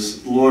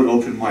is, Lord,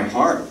 open my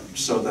heart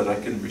so that I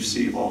can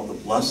receive all the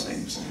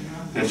blessings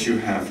that you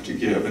have to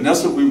give. And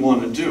that's what we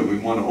want to do. We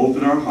want to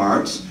open our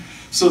hearts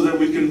so that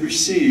we can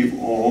receive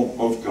all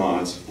of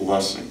God's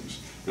blessings.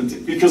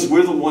 Because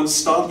we're the ones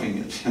stopping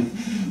it.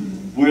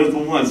 We're the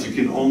ones who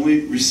can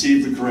only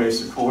receive the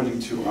grace according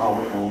to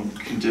our own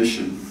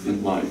condition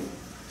in life.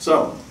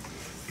 So,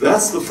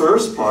 that's the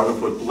first part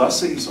of what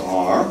blessings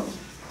are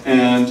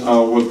and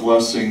what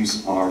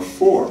blessings are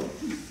for.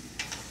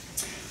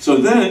 So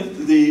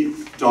then the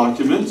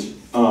document,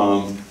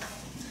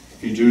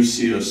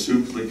 Fiducia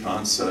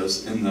Supplicanis,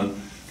 says in the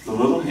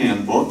little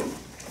handbook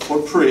for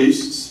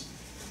priests,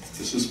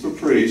 this is for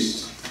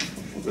priests,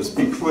 let's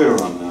be clear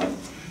on that,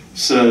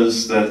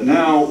 says that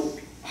now,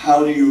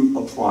 how do you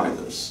apply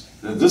this?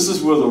 Now, this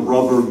is where the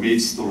rubber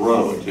meets the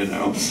road, you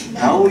know.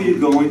 How are you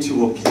going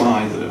to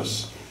apply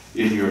this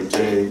in your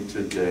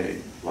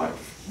day-to-day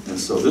life? And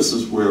so this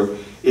is where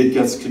it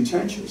gets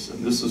contentious,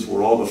 and this is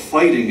where all the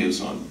fighting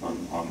is on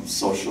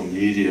social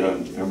media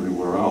and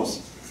everywhere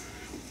else.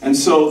 And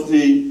so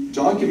the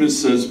document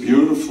says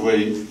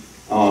beautifully,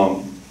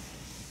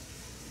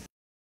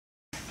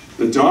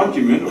 the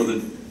document, or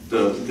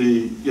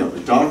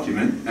the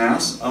document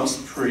asks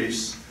us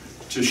priests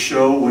to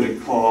show what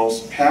it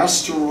calls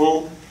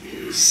pastoral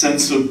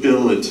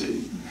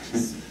sensibility.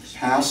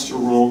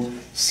 Pastoral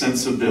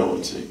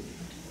sensibility.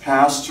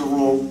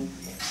 Pastoral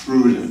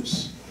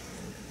prudence.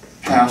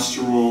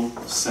 Pastoral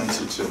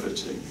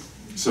sensitivity.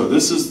 So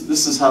this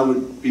is how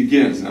it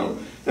begins. Now,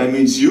 that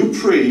means you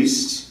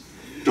priests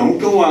don't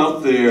go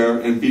out there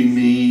and be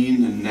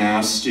mean and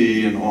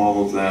nasty and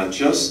all of that.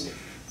 Just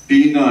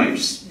be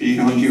nice. Be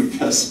on your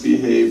best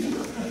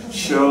behavior.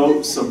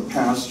 Show some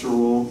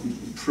pastoral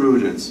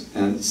prudence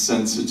and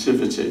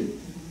sensitivity.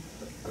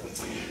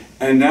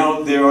 And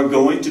now there are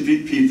going to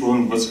be people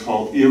in what's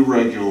called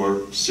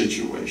irregular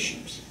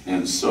situations.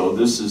 And so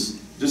this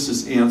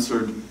is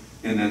answered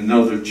in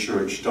another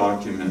church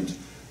document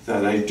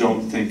that I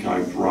don't think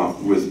I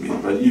brought with me,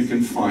 but you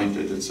can find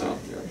it, it's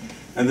out there.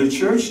 And the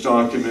church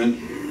document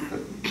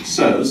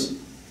says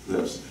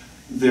this: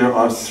 there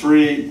are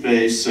three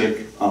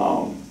basic,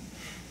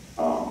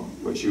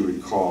 what you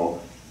would call,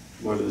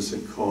 what is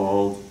it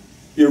called?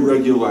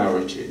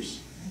 Irregularities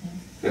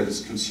that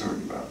it's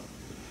concerned about.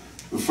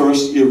 The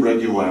first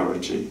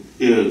irregularity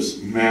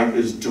is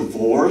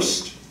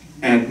divorced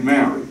and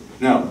married.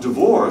 Now,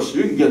 divorce,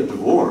 you can get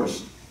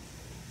divorced.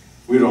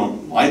 We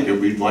don't like it,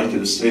 we'd like it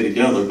to stay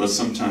together, but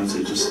sometimes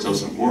it just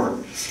doesn't work.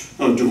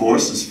 No,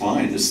 divorce is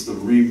fine, it's the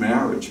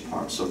remarriage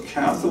part. So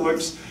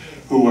Catholics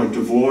who are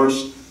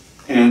divorced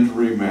and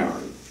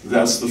remarried,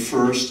 that's the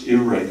first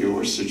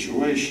irregular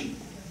situation.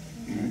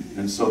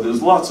 And so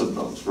there's lots of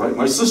those, right?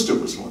 My sister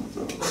was one of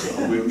those.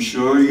 So I'm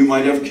sure you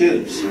might have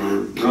kids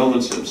or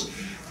relatives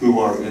who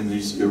are in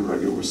these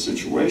irregular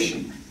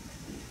situations.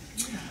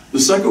 The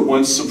second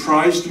one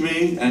surprised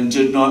me and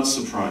did not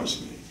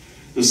surprise me.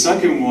 The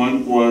second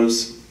one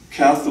was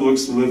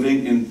Catholics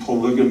living in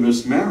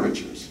polygamous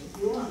marriages.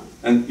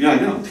 And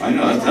yeah, I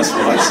know, that's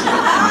what I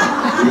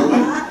said.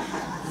 Really?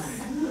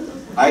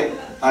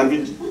 I've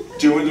been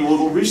doing a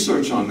little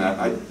research on that.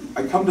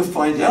 I come to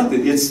find out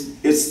that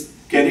it's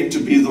getting to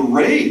be the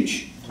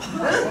rage.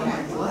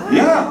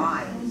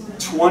 Yeah,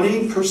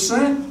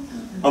 20%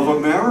 of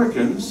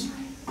Americans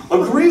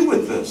agree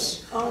with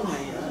this.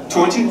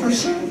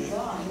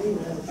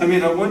 20%. I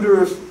mean, I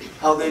wonder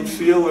how they'd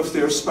feel if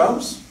their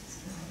spouse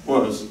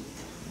was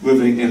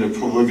living in a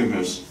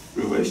polygamous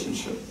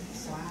relationship.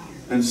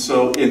 And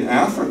so in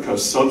Africa,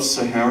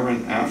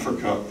 sub-Saharan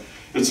Africa,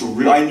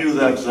 I knew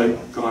that because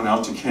I've gone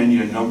out to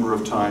Kenya a number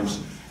of times,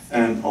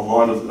 and a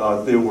lot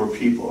of, there were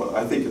people,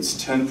 I think it's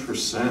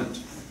 10%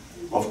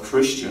 of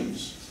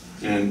Christians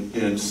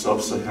in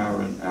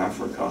sub-Saharan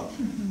Africa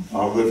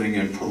living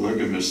in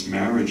polygamous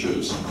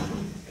marriages.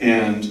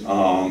 And,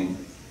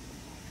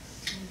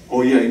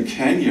 in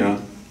Kenya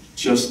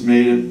just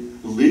made it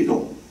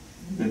legal.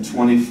 In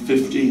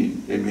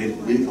 2015, they made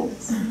it legal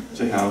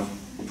to have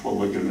a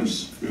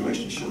polygamous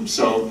relationship.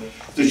 So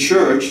the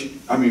church,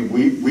 I mean,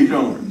 we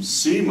don't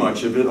see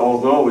much of it,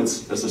 although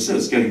it's, as I said,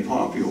 it's getting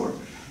popular.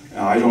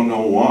 I don't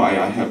know why.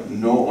 I have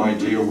no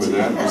idea where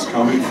that is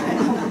coming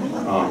from.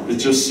 It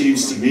just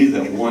seems to me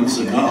that one's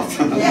enough.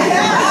 One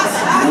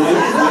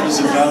is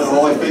about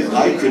all I think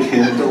I could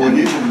handle, and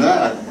even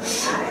that.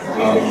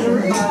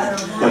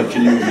 But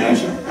can you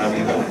imagine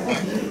having that?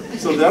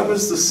 So that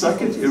was the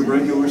second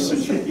irregular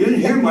situation. You didn't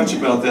hear much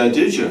about that,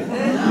 did you?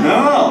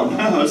 No,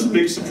 it's a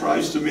big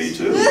surprise to me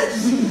too.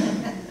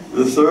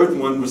 The third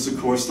one was, of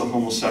course, the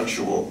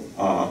homosexual,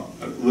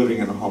 living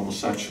in a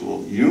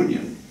homosexual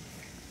union.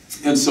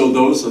 And so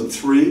those are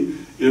three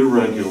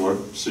irregular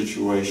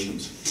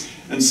situations.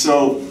 And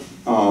so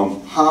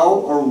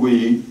how are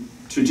we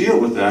to deal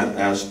with that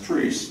as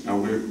priests? Now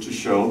we're to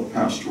show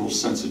pastoral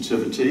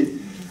sensitivity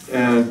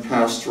and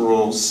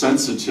pastoral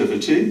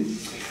sensitivity.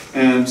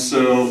 And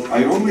so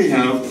I only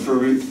have a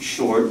very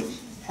short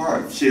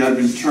part. See, I've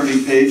been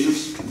turning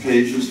pages and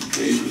pages and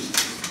pages,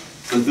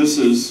 but this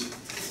is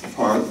a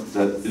part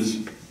that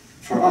is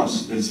for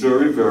us. It's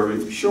very,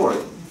 very short.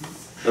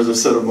 As I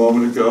said a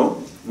moment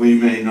ago, we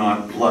may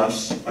not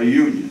bless a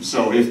union.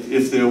 So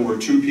if there were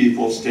two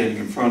people standing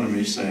in front of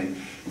me saying,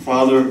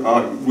 Father,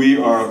 we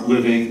are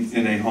living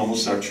in a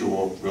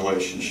homosexual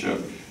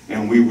relationship,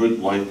 and we would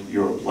like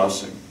your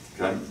blessing,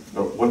 okay?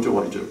 But what do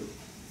I do?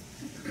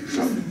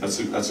 So that's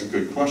a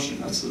good question.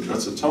 That's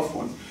a tough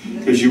one.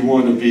 Because you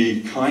want to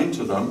be kind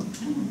to them,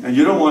 and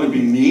you don't want to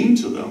be mean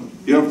to them.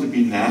 You don't have to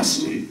be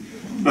nasty,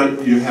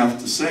 but you have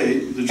to say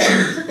the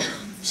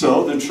truth.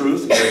 So the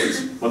truth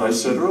is what I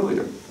said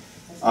earlier.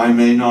 I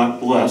may not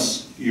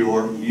bless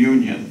your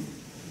union.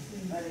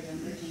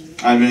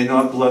 I may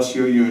not bless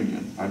your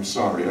union. I'm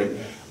sorry.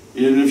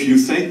 And if you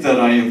think that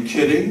I am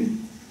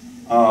kidding,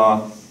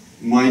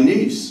 my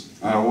niece,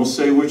 I won't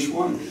say which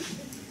one,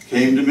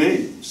 came to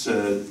me,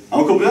 said,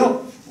 Uncle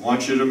Bill, I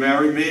want you to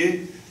marry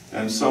me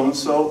and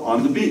so-and-so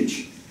on the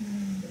beach.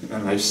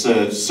 And I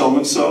said,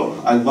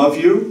 so-and-so, I love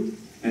you,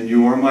 and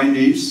you are my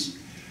niece,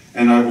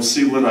 and I will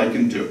see what I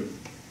can do.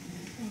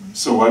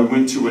 So I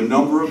went to a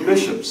number of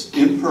bishops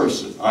in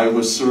person. I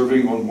was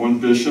serving on one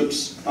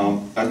bishop's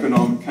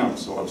economic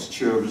council. I was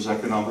chair of his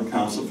economic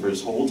council for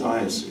his whole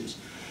diocese.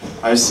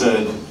 I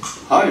said,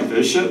 hi,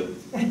 Bishop,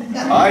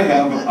 I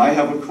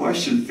have a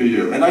question for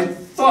you. And I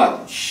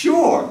thought,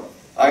 sure,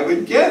 I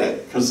would get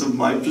it because of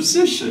my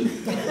position.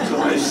 So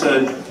I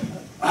said,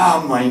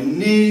 my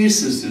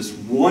niece is this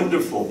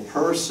wonderful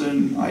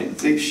person. I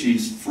think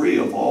she's free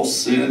of all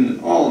sin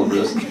and all of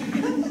this.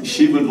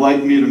 She would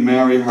like me to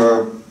marry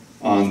her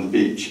on the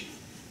beach.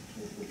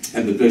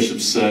 And the bishop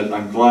said,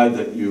 I'm glad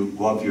that you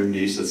love your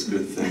niece, that's a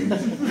good thing.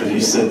 But he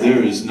said,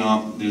 there's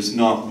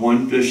not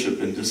one bishop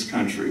in this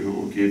country who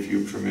will give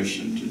you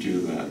permission to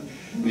do that.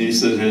 And he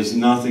said, there's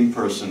nothing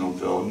personal,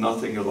 Bill,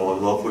 nothing at all. I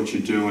love what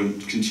you do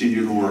and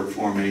continue to work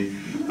for me,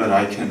 but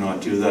I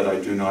cannot do that. I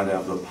do not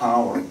have the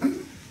power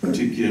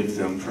to give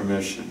them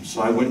permission.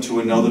 So I went to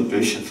another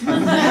bishop.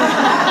 I'm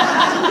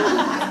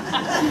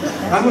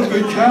a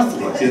good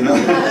Catholic, you know.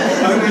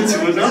 I went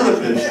to another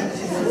bishop.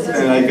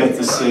 And I got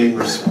the same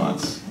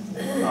response.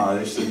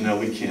 They said, no,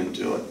 we can't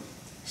do it.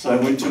 So I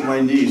went to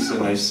my niece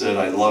and I said,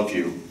 I love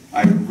you.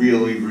 I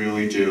really,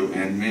 really do.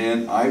 And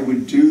man, I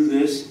would do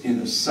this in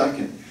a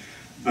second.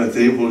 But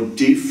they will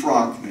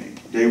defrock me.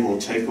 They will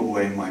take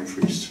away my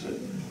priesthood.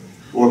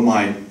 Or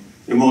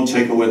it won't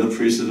take away the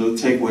priesthood, it will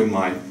take away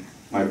my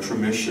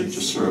permission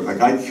to serve.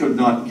 Like I could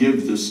not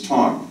give this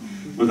talk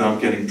without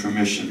getting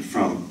permission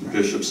from the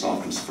bishop's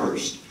office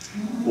first.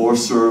 Or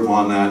serve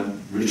on that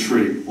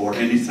retreat, or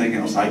anything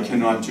else. I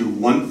cannot do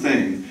one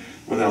thing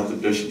without the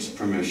bishop's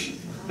permission.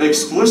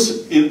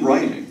 Explicit in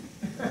writing.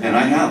 And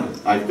I have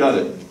it. I've got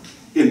it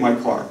in my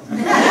car.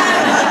 It's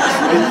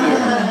right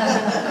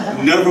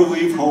there. Never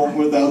leave home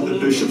without the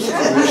bishop's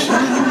permission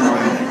in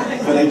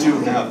writing. But I do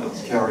have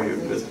it. Carry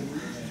it with me.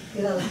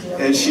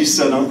 And she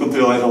said, Uncle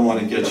Bill, I don't want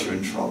to get you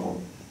in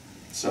trouble.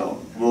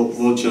 So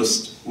we'll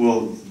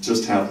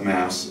just have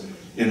Mass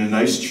in a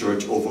nice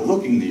church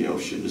overlooking the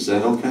ocean. Is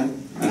that okay?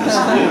 And I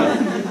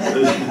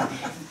said, yeah,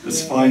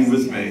 it's fine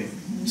with me.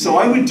 So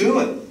I would do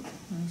it.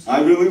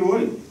 I really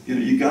would. You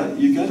know,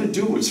 you got to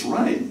do what's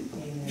right.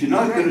 If you're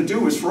not going to do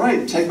what's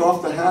right, take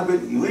off the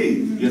habit and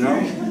leave, you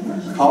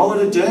know. Call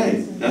it a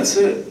day. That's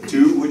it.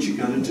 Do what you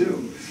got to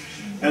do.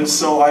 And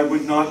so I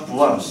would not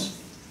bless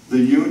the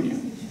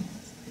union.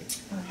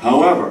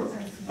 However,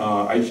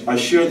 I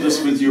shared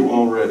this with you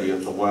already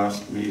at the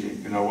last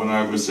meeting. You know, when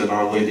I was at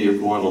Our Lady of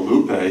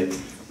Guadalupe,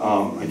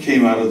 I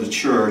came out of the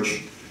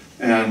church,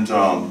 and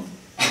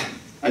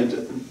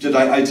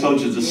I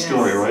told you this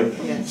story, right?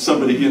 Yes.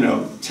 Somebody, you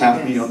know,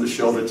 tapped me on the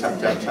shoulder, tap,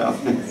 tap, tap,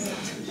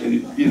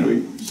 and you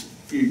know,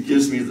 he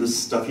gives me this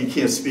stuff. He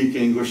can't speak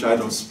English. I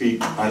don't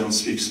speak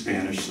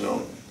Spanish,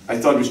 so I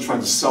thought he was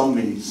trying to sell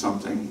me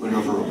something,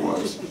 whatever it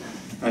was.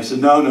 And I said,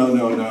 no, no,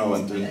 no, no,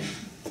 and then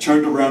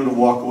turned around to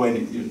walk away,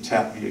 and he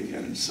tapped me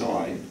again. And so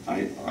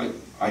I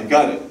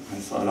got it. I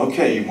thought,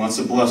 okay, he wants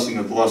a blessing.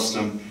 I blessed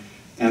him.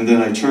 And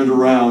then I turned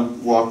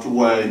around, walked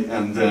away,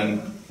 and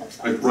then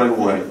right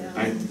away,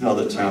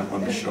 another tap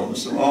on the shoulder.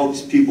 So all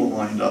these people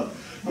lined up.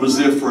 I was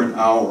there for an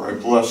hour. I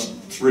blessed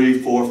 3,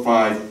 4,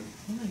 5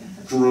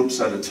 groups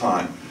at a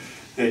time.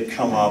 They'd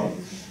come up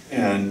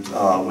and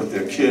with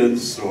their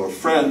kids or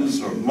friends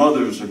or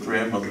mothers or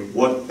grandmothers,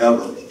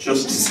 whatever,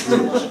 just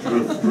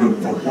group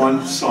for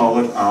one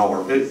solid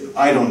hour.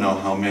 I don't know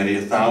how many,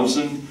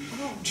 1,000,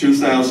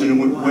 2,000, it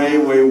went way,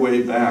 way,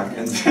 way back.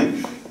 And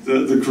then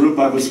the group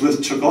I was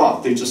with took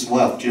off. They just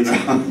left, you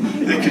know.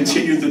 They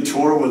continued the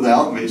tour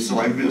without me, so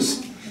I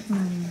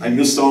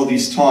missed all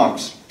these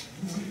talks.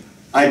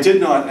 I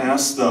did not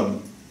ask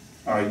them,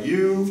 are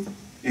you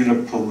in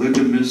a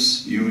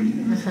polygamous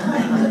union?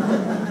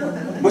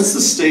 What's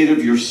the state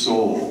of your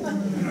soul?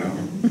 You know?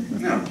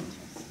 No.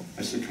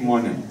 I said, come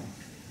on in.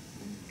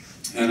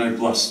 And I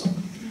blessed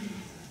them.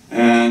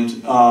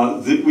 And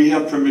we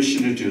have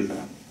permission to do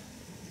that.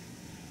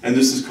 And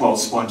this is called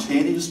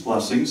spontaneous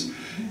blessings.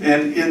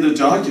 And in the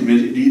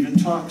document, it even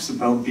talks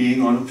about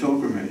being on a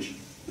pilgrimage.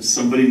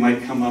 Somebody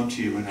might come up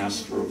to you and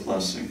ask for a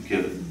blessing,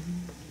 give it.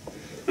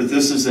 But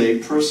this is a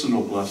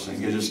personal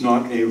blessing. It is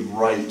not a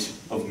rite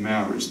of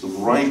marriage. The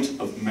rite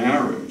of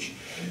marriage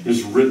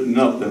is written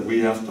up that we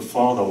have to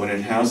follow, and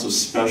it has a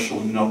special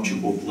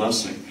nuptial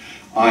blessing.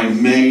 I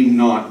may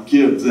not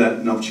give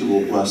that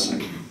nuptial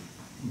blessing,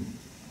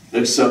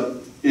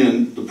 except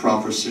in the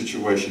proper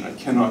situation. I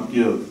cannot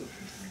give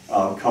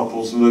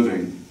couples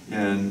living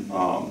in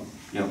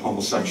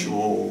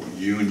homosexual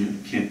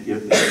union. Can't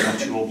give that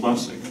nuptial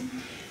blessing.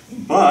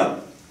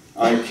 But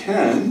I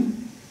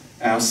can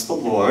ask the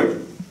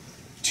Lord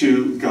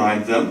to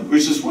guide them,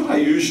 which is what I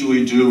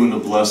usually do in a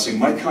blessing.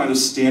 My kind of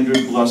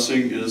standard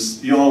blessing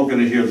is, you're all going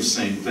to hear the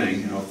same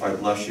thing. You know, if I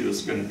bless you,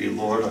 it's going to be,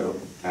 Lord, I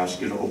ask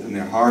you to open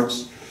their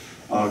hearts,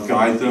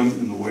 guide them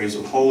in the ways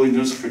of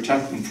holiness,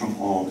 protect them from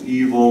all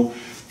evil,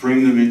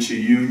 bring them into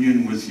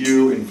union with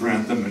you, and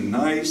grant them a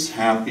nice,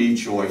 happy,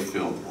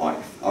 joy-filled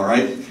life. All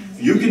right?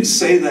 You can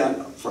say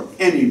that for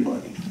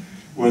anybody,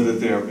 whether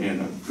they're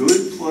in a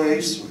good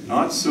place or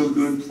not so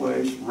good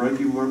place,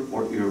 regular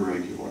or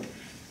irregular.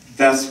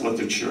 That's what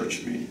the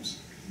church means.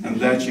 And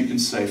that you can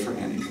say for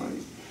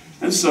anybody.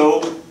 And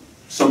so,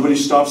 somebody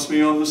stops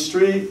me on the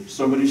street,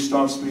 somebody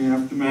stops me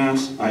after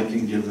Mass, I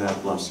can give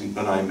that blessing,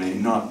 but I may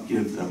not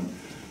give them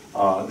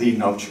the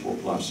nuptial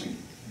blessing.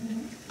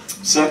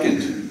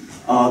 Second,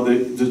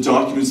 the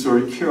document's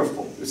very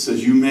careful. It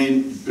says you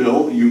may,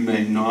 Bill, you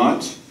may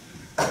not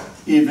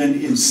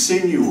even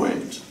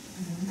insinuate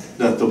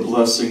that the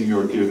blessing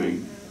you're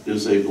giving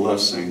is a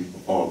blessing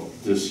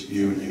of this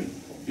union.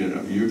 You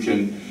know, you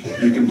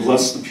can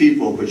bless the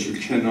people, but you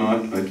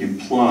cannot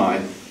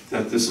imply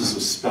that this is a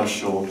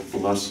special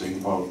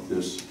blessing of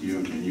this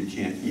union. You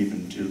can't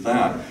even do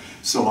that.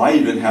 So I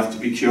even have to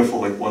be careful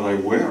like what I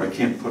wear. I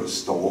can't put a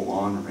stole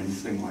on or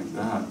anything like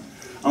that,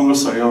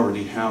 unless I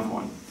already have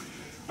one.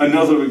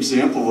 Another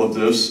example of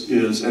this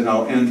is, and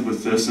I'll end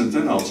with this, and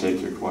then I'll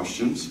take your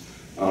questions,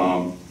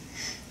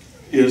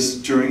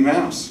 is during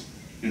Mass.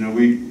 You know,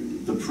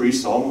 the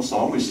priest almost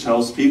always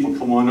tells people,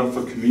 come on up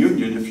for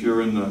communion if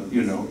you're in the,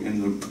 you know,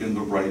 in the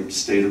right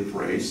state of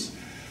grace.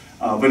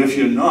 But if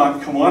you're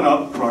not, come on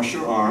up, cross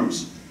your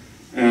arms,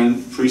 and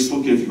the priest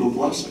will give you a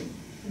blessing.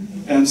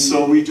 And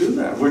so we do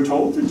that. We're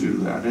told to do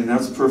that, and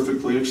that's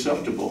perfectly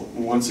acceptable.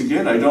 And once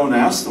again, I don't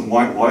ask them,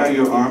 why are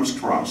your arms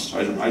crossed?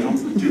 I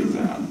don't do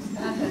that.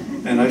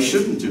 And I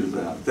shouldn't do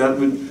that. That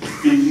would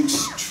be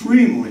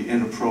extremely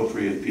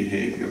inappropriate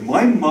behavior.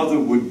 My mother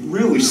would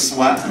really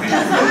slap me if I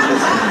did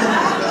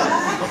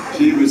that.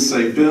 She would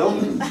say, Bill,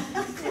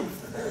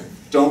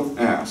 don't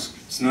ask.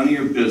 It's none of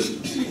your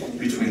business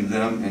between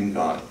them and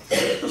God.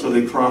 So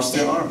they cross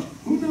their arms.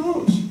 Who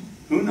knows?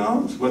 Who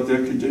knows what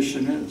their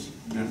condition is?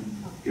 Yeah.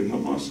 Give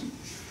them a blessing.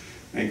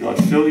 May God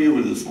fill you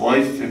with His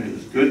life and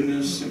His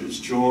goodness and His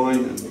joy,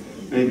 and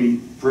maybe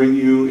bring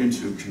you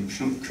into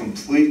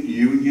complete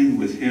union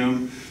with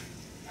Him,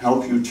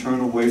 help you turn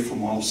away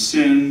from all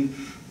sin.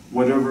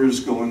 Whatever is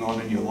going on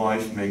in your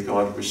life, may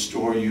God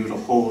restore you to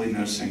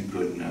holiness and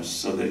goodness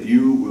so that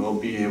you will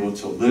be able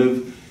to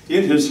live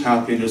in His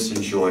happiness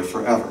and joy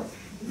forever.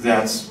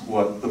 That's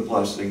what the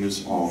blessing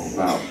is all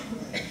about.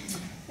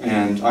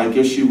 And I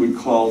guess you would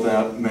call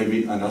that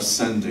maybe an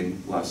ascending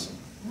blessing.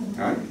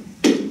 Right?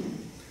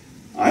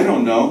 I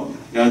don't know.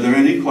 Are there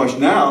any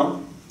questions?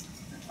 Now,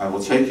 I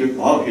will take your...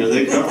 Oh, here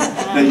they go.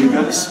 Now, you've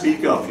got to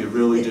speak up. You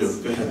really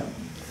do. Go ahead.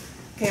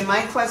 Okay,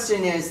 my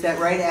question is that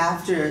right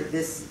after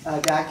this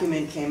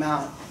document came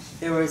out,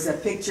 there was a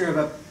picture of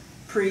a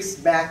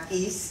priest back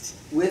east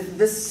with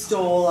the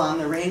stole on,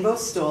 the rainbow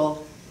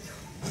stole,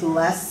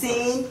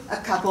 blessing a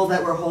couple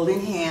that were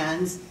holding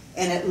hands,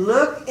 and it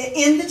looked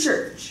in the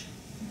church.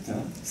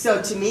 Yeah.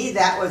 So to me,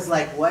 that was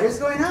like, what is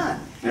going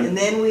on? Yep. And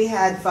then we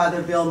had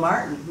Father Bill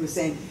Martin, who was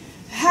saying,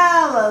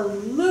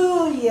 hallelujah,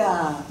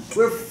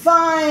 we're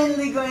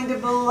finally going to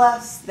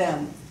bless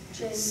them.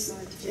 James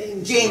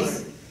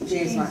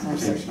Martin. I'm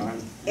sorry.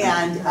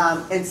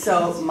 And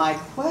so my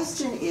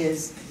question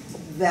is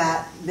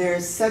that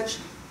there's such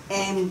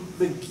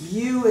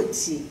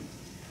ambiguity,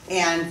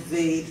 and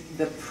the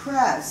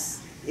press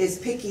is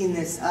picking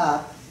this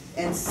up,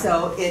 and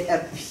so it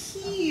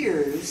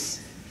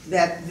appears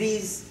that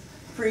these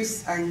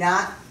priests are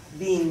not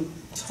being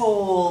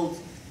told,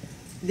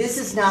 this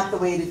is not the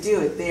way to do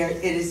it.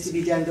 It is to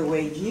be done the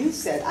way you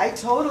said. I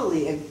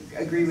totally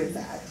agree with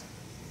that.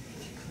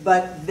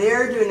 But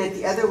they're doing it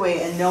the other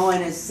way, and no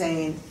one is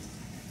saying...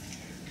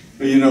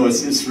 You know,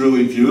 it's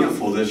really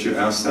beautiful that you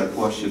asked that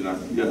question.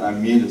 I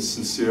mean it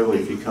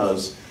sincerely,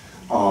 because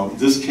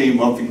this came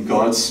up in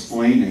God's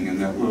Splaining in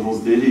that little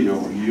video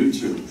on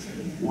YouTube,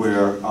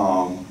 where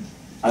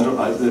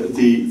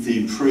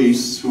the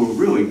priests, who are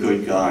really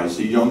good guys,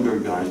 the younger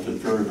guys, but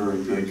very,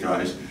 very good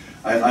guys.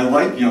 I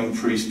like young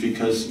priests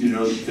because, you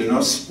know, they're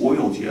not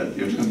spoiled yet.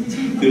 You know?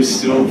 They're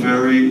still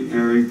very,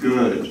 very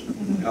good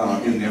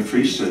in their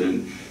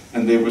priesthood.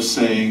 And they were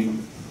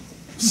saying,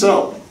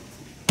 so,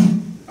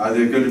 are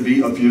there going to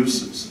be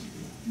abuses?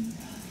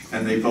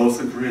 And they both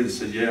agreed. They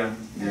said, yeah,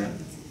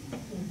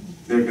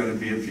 there are going to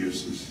be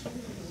abuses.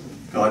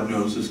 God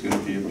knows there's going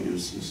to be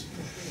abuses.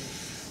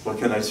 What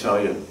can I tell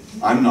you?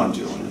 I'm not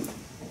doing it.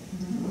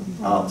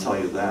 I'll tell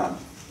you that.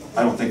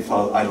 I don't think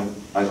Father, I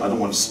don't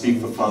want to speak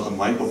for Father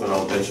Michael, but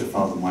I'll bet you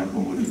Father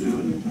Michael wouldn't do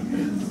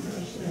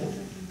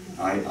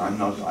it.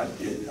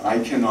 I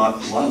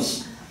cannot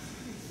bless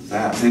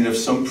that. And if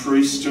some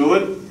priests do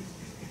it,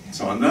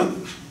 it's on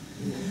them.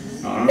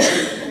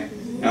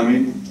 I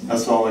mean,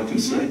 that's all I can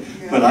say.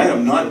 But I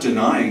am not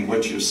denying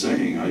what you're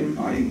saying.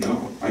 I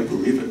know. I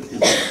believe it.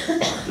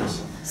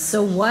 Yes.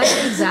 So what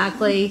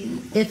exactly,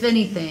 if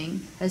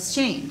anything, has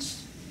changed?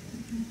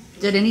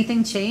 Did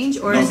anything change,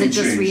 or Nothing is it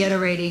just changed.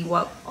 reiterating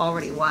what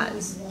already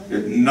was?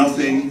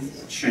 Nothing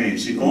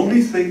changed. The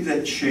only thing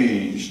that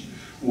changed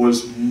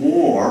was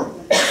more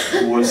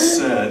was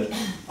said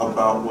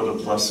about what a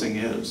blessing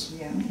is.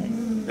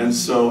 And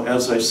so,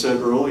 as I said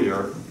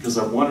earlier, because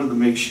I wanted to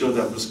make sure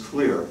that was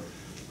clear,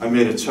 I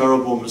made a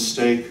terrible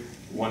mistake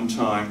one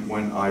time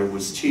when I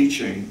was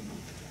teaching.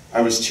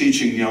 I was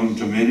teaching young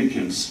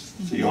Dominicans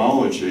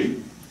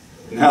theology.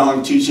 Now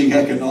I'm teaching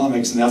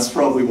economics, and that's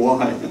probably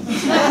why.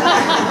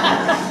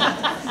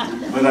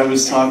 But I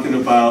was talking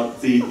about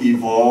the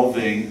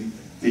evolving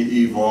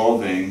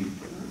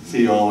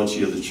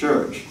theology of the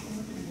church.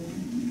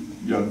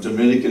 Young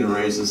Dominican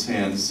raised his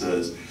hand and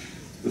says,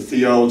 the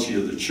theology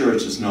of the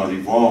church is not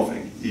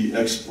evolving. The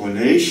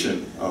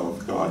explanation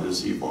of God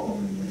is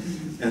evolving.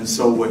 And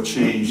so what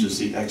changed is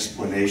the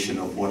explanation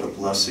of what a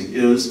blessing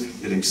is.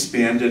 It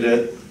expanded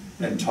it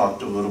and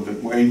talked a little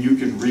bit more. And you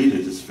can read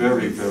it. It's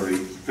very, very,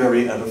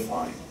 very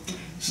edifying.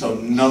 So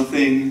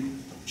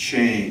nothing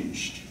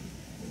changed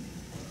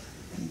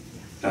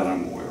that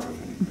I'm aware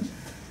of anyway.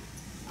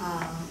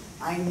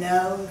 I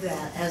know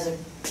that as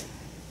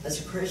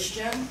a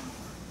Christian,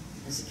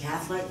 as a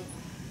Catholic,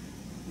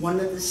 one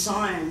of the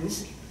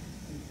signs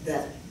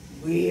that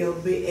we'll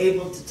be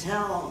able to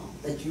tell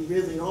that you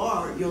really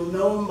are, you'll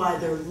know them by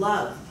their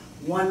love,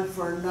 one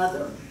for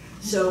another.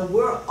 So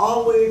we're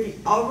already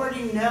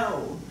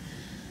know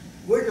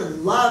we're to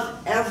love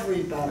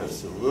everybody,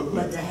 Absolutely.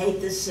 but to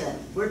hate the sin.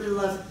 We're to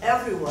love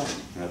everyone.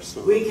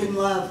 Absolutely. We can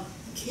love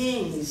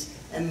kings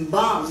and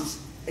bums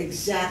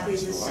exactly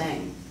the That's right.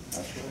 same.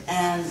 That's right.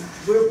 And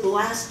we're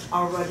blessed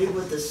already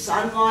with the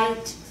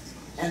sunlight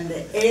and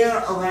the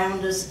air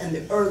around us and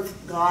the earth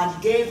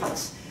God gave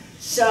us.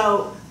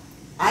 So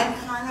I'm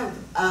kind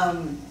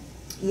of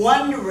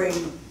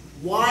wondering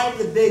why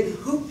the big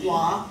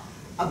hoopla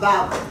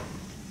about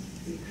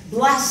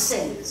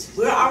blessings.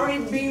 We're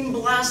already being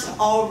blessed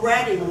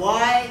already.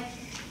 Why?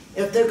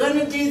 If they're going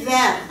to do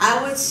that,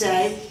 I would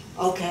say,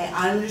 okay,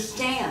 I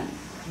understand.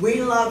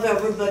 We love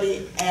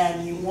everybody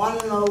and you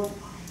want to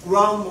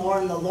grow more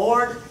in the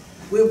Lord,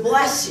 we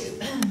bless you.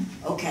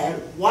 Okay,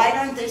 why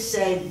don't they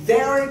say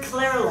very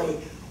clearly,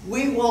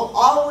 we will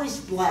always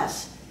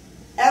bless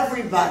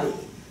everybody,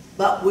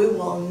 but we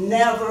will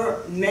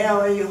never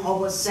marry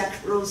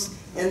homosexuals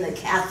in the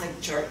Catholic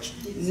Church.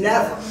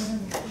 Never.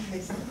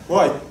 Well,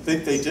 I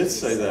think they did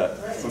say that.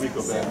 Let me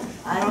go back.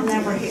 I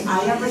never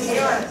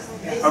hear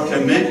it.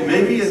 Okay,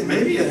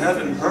 maybe you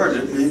haven't heard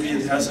it. Maybe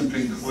it hasn't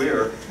been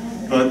clear.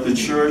 But the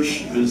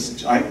church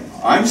is,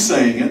 I'm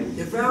saying it.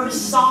 You're very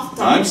soft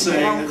on I'm it. saying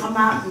They don't it. come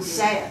out and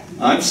say it.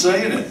 I'm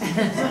saying it.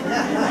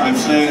 I'm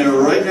saying it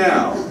right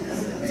now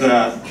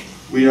that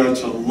we are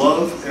to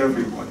love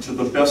everyone to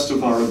the best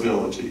of our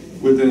ability,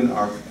 within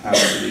our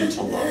capacity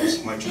to love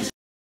as much as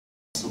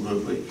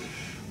absolutely.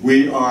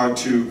 We are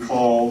to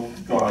call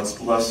God's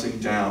blessing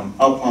down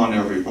upon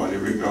everybody,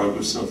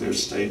 regardless of their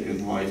state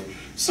in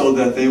life, so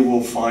that they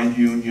will find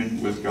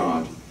union with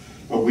God.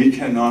 But we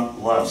cannot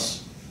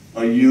bless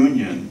a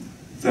union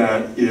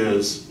that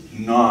is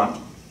not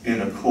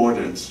in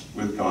accordance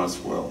with God's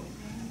will.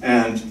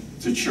 And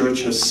the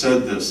church has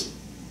said this.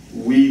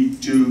 We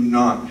do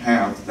not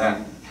have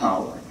that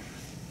power.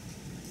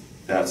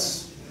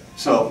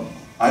 So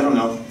I don't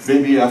know.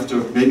 Maybe after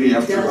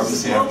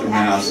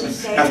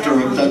Mass, after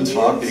I'm done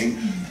talking,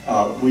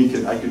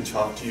 I can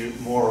talk to you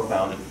more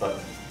about it. But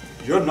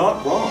you're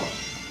not wrong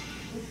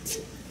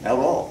at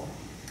all.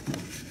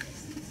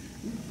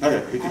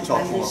 Okay, we can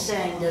talk I'm more. just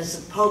saying,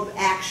 does the Pope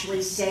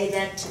actually say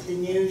that to the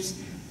news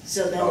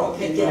so they will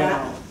pick it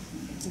up?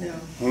 No.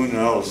 Who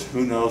knows?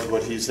 Who knows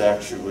what he's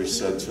actually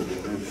said to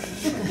the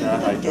news?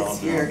 That I don't know.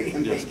 scary.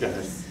 Yes, go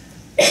ahead.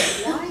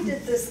 Why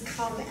did this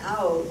come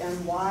out,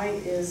 and why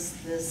is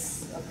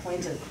this a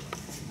point of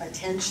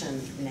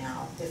attention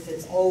now, if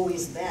it's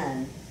always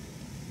been?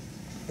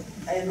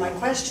 And my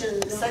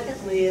question,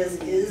 secondly, is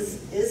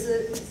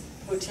it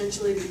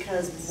potentially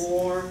because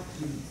more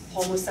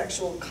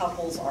homosexual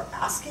couples are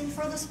asking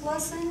for this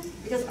blessing?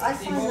 Because I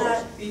find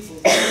that a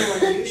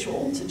little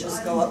unusual to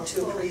just go up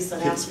to a priest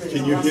and ask for this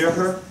Can blessing. you hear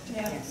her?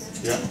 Yes.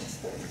 Yeah.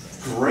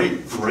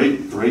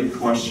 Great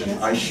question.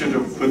 I should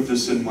have put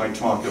this in my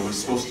talk. I was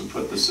supposed to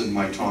put this in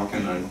my talk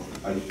and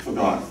I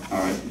forgot. All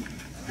right.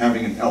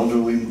 Having an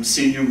elderly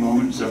senior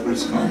moment, is that what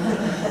it's called?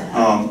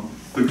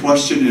 The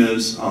question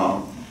is,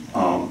 what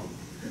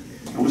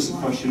was the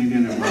question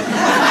again?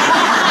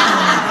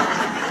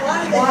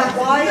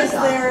 Why is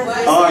there...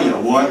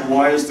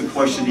 Why is the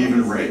question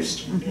even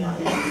raised?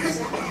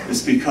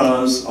 It's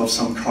because of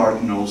some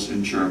cardinals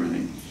in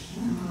Germany.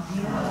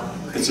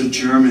 It's a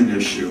German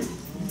issue.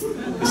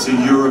 It's a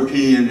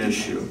European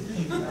issue.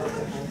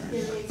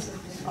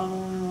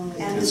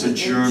 It's a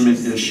German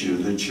issue.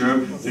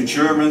 The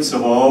Germans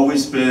have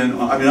always been,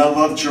 I mean, I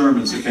love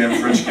Germans. Okay, I'm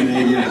French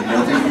Canadian. I have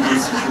nothing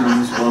against the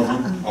Germans. Love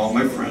them, all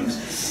my friends.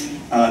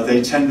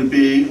 They tend to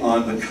be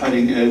on the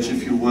cutting edge,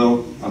 if you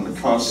will, on the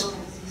cusp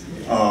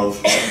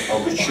of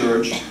the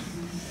church.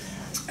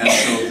 And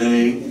so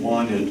they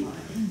wanted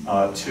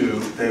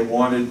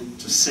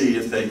to see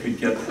if they could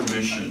get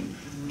permission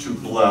to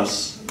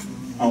bless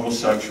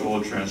homosexual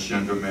or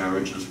transgender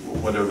marriages, or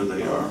whatever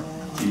they are,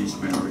 these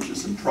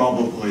marriages. And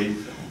probably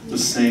the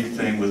same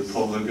thing with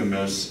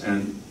polygamists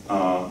and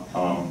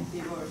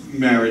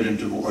married and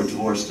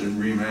divorced and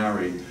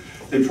remarried.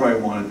 They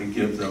probably wanted to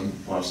give them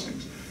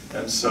blessings.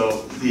 And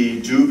so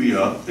the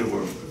dubia, there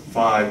were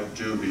 5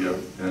 dubia,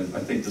 and I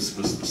think this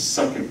was the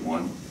second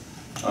one.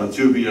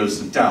 Dubia is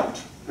a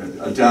doubt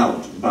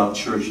about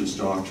church's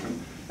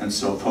doctrine. And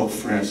so Pope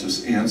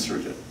Francis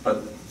answered it,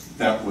 but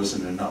that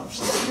wasn't enough.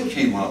 So he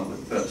came out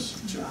with this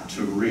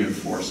to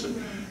reinforce it.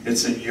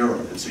 It's in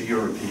Europe, it's a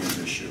European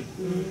issue.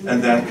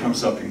 And that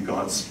comes up in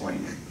God's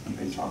Explaining, when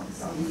they talk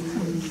about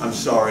it. I'm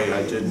sorry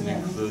I didn't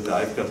include that.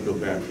 I've got to go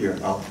back here.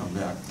 I'll come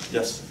back.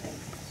 Yes?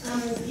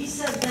 You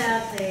said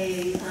that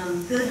a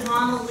good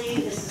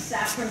homily is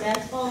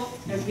sacramental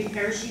and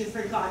prepares you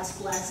for God's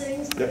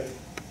blessings. Yeah.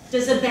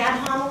 Does a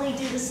bad homily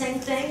do the same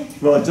thing?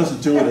 Well, it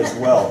doesn't do it as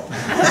well.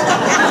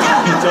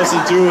 It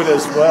doesn't do it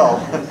as well.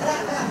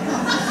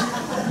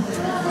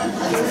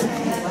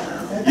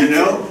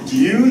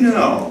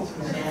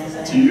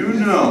 Do you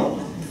know,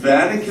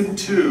 Vatican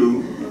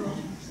II,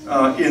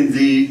 in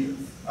the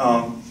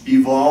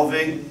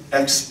evolving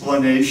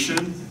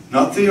explanation,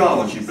 not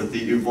theology, but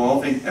the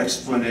evolving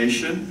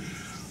explanation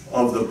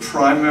of the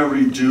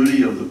primary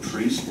duty of the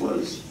priest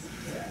was,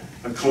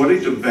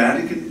 according to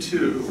Vatican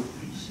II,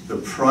 the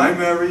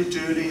primary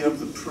duty of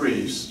the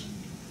priest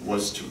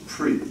was to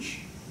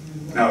preach.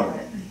 Now,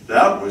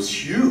 that was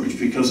huge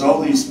because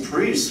all these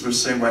priests were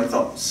saying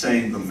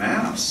the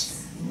Mass.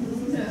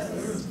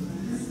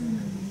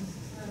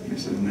 He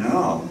said,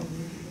 no,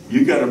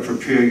 you got to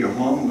prepare your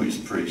homilies,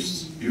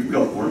 priests. You've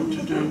got work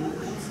to do.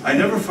 I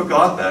never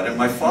forgot that, and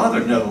my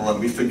father never let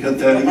me forget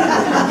that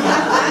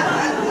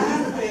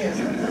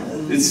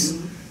either.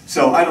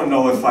 So I don't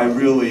know if I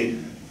really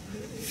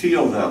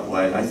feel that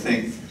way. I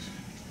think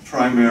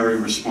primary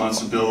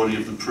responsibility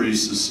of the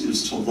priest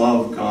is to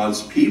love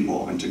God's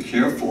people and to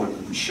care for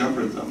them and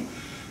shepherd them.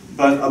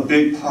 But a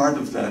big part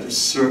of that is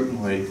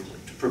certainly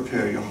to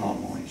prepare your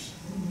homilies.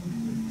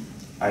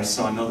 I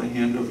saw another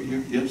hand over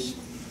here. Yes?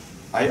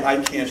 I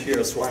can't hear,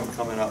 that's why I'm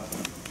coming up.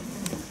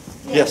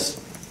 Yes?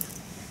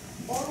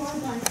 All I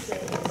want to say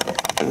is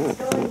that what's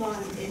going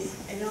on is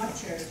in our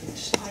church,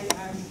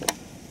 I'm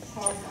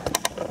horrified,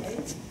 okay?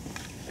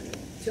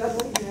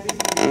 Juggling and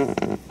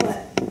everything. But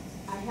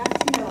I have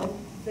to know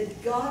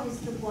that God is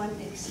the one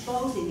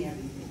exposing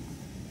everything.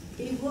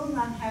 He will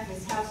not have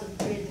his house of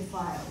prayer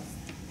defiled.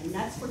 And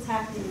that's what's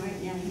happening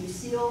right now. You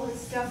see all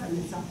this stuff, and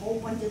there's a whole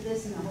bunch of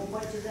this and a whole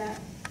bunch of that.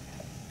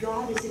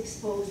 God is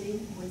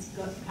exposing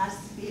what has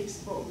to be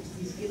exposed.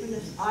 He's given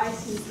us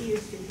eyes and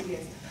ears to hear.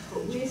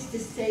 But we're to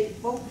stay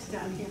focused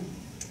on him.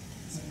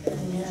 I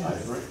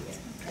agree.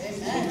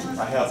 Amen.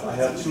 I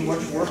have too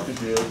much work to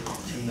do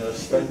and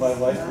spend my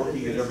life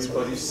looking at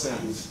everybody's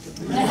sins.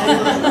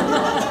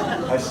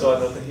 I saw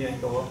another hand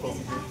go up over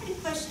here. I had a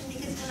question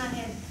because when I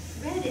had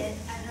read it,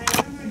 and I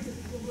remember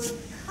the word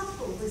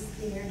couple was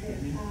there,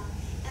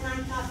 and I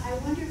thought, I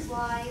wonder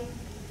why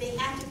they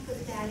had to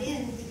put that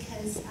in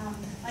because,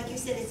 like you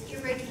said, it's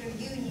irregular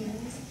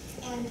unions,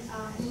 and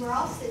we're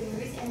all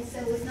sinners, and so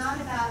it's not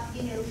about,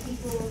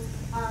 people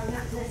are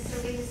not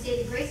necessarily in a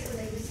state of grace when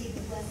they receive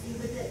the blessing,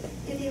 but that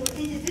if they were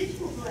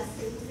individual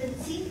blessings, then it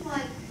seemed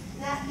like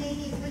that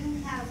maybe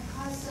wouldn't have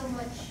caused so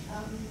much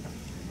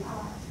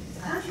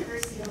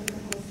controversy over the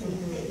whole thing.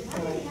 Why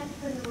did they have to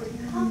put in the word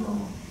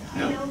couple?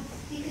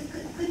 Because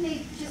couldn't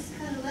they just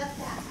kind of left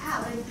that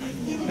out? And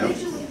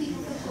individually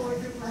people come forward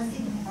for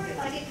blessing, or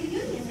like a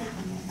communion now,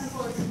 come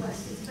forward for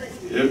blessings. But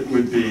it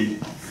would be,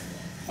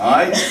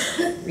 I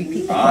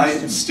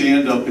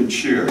stand up and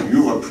cheer.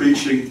 You are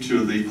preaching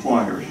to the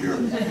choir here.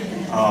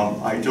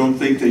 I don't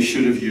think they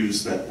should have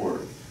used that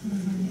word.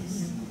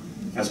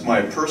 That's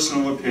my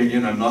personal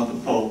opinion. I'm not the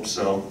Pope,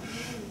 so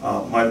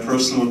my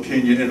personal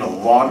opinion, and a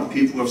lot of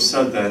people have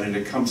said that, and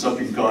it comes up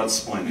in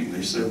Godsplaining.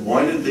 They say,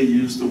 why did they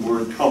use the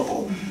word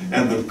couple?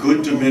 And the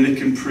good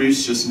Dominican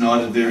priests just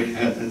nodded their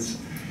heads.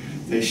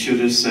 They should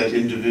have said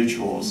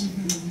individuals.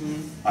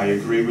 I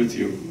agree with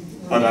you,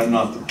 but I'm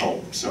not the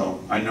Pope, so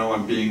I know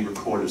I'm being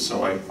recorded,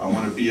 so I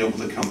want to be able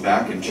to come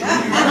back and join you.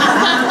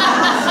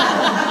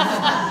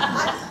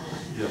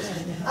 Yes.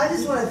 I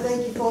just want to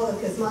thank you for it,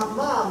 because my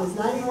mom is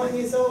 91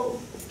 years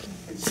old,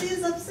 and she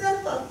is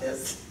upset about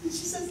this. And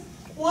she says,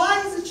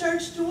 why is the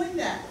church doing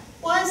that?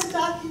 Why is the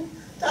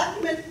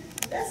document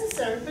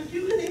necessary? But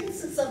you could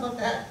answer some of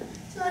that,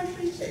 so I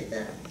appreciate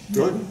that.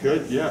 Good,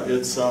 good, yeah,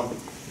 it's,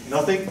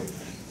 nothing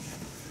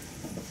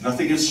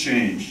has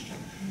changed.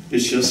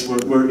 It's just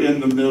we're in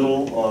the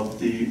middle of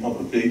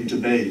a big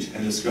debate,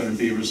 and it's going to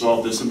be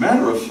resolved. As a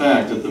matter of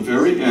fact, at the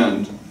very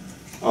end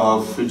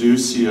of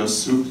Fiducia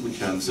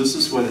Supplicans, this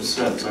is what it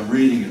says. I'm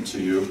reading it to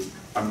you.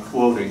 I'm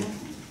quoting,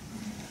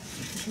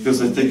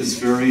 because I think it's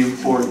very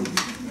important.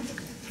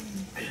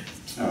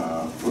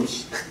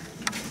 Oops.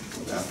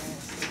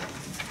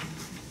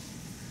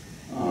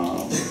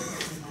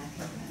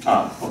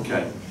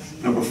 Okay.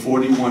 Number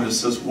 41, it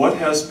says, what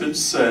has been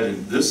said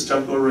in this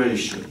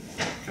declaration,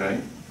 okay?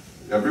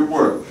 Every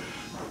word.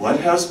 What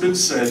has been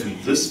said in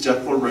this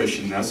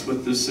declaration, that's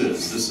what this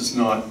is. This is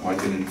not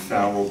like an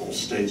infallible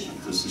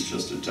statement. This is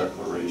just a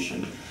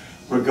declaration.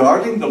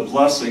 Regarding the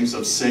blessings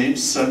of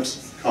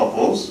same-sex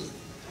couples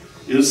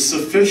is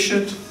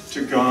sufficient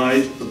to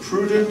guide the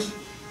prudent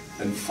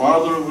and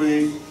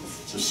fatherly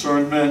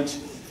discernment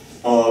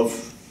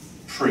of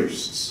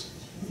priests,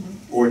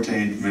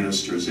 ordained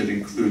ministers. It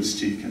includes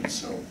deacons,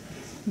 so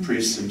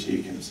priests and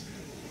deacons.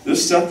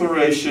 This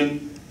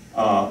declaration,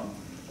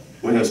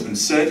 what has been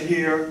said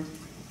here,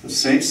 the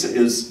same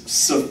is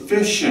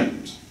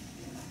sufficient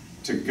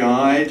to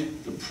guide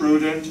the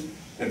prudent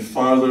and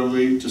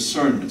fatherly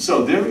discernment.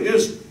 So there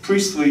is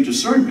priestly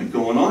discernment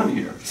going on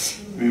here.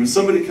 I mean, when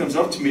somebody comes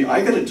up to me,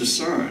 I got to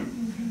discern.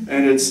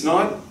 And it's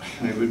not,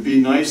 it would be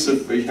nice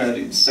if we had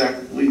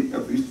exactly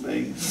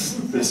everything.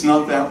 It's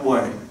not that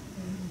way.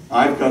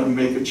 I've got to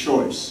make a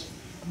choice.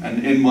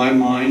 And in my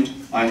mind,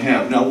 I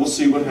have. Now we'll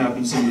see what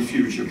happens in the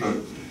future, but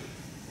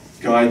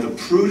guide the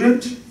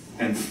prudent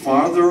and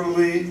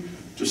fatherly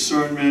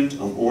discernment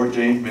of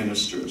ordained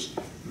ministers.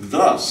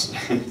 Thus,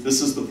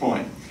 this is the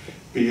point,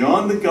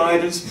 beyond the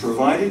guidance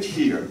provided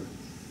here,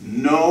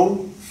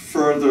 no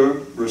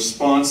further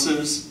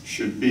responses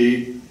should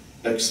be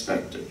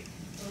expected.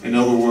 In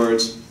other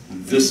words,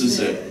 this is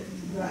it.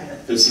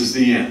 This is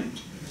the end.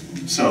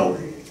 So,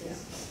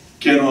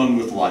 get on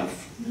with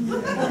life.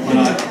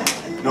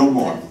 No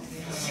more.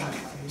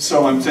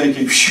 So I'm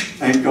thinking,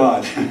 thank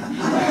God.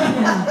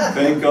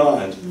 Thank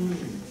God.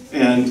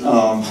 And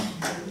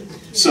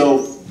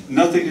so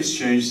nothing has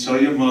changed. Tell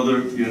your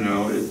mother, you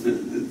know,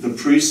 the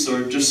priests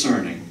are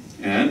discerning.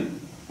 And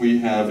we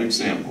have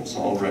examples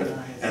already.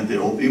 And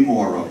there will be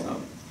more of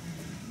them.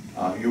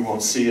 You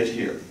won't see it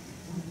here.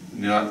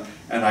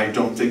 And I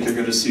don't think you're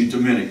going to see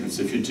Dominicans.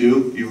 If you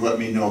do, you let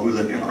me know who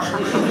they are.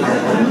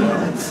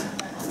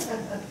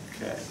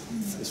 Okay.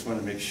 Just want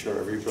to make sure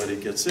everybody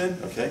gets in.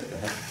 Okay, go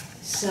ahead.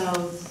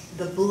 So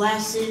the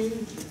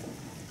blessing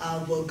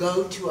will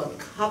go to a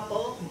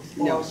couple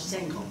or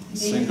single?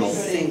 Single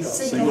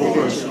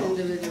person.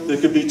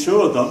 There could be two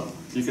of them.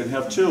 You can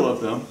have two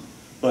of them.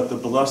 But the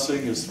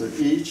blessing is for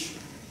each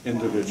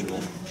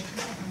individual.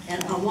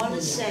 And I want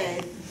to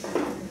say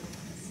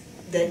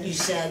that you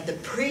said the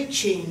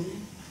preaching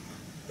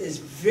is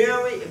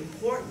very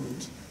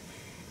important,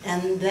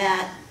 and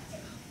that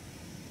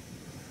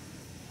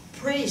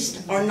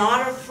priests are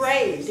not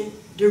afraid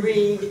to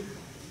read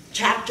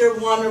chapter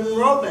 1 of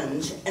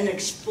Romans and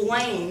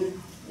explain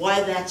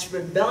why that's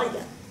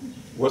rebellion.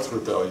 What's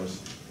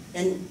rebellious?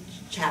 In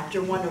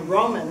chapter 1 of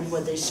Romans,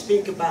 where they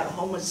speak about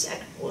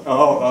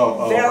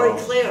homosexuality. Very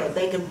clear.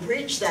 They can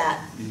preach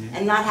that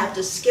and not have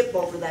to skip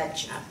over that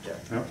chapter.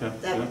 Okay.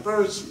 That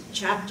first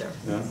chapter.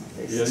 Yeah.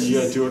 You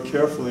got to do it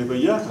carefully, but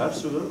yeah,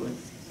 absolutely.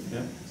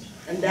 Yeah.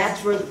 And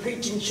that's where the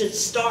preaching should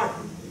start.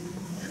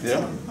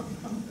 Yeah.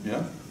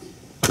 Yeah.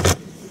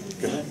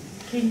 Go ahead.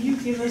 Can you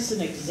give us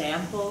an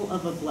example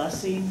of a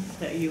blessing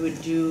that you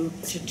would do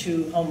to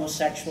two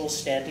homosexuals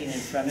standing in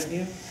front of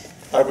you?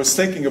 I was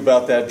thinking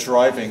about that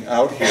driving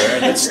out here,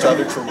 and it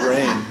started to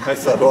rain. I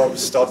thought, oh, I would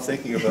stop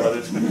thinking about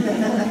it.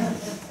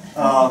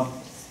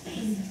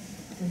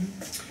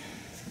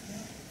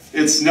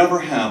 It's never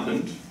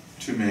happened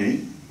to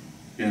me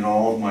in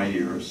all of my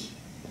years.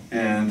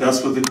 And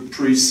that's what the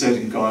priest said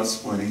in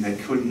Godsplaining. They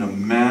couldn't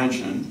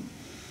imagine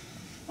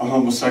a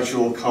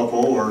homosexual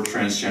couple or a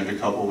transgender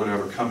couple,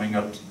 whatever, coming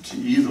up to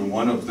either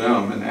one of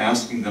them and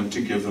asking them to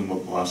give them a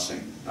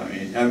blessing. I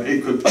mean,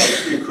 it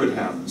could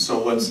happen.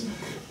 So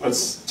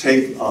let's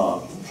take a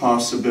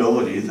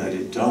possibility that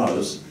it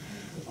does.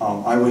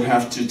 I would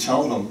have to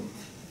tell them,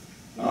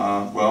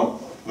 well,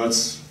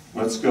 let's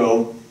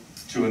go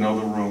to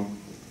another room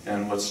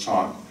and let's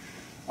talk.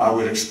 I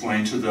would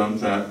explain to them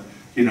that,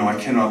 you know, I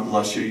cannot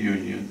bless your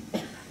union.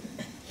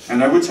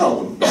 And I would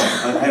tell them,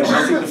 I have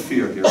nothing to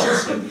fear here. I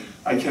said,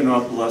 I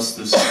cannot bless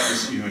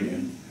this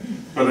union,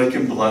 but I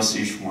can bless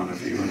each one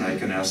of you, and I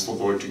can ask the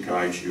Lord to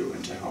guide you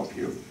and to help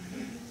you.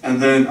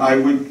 And then I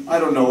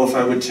don't know if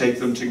I would take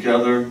them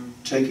together.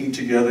 Taking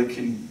together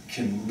can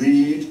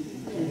lead.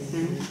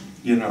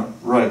 You know,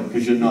 right,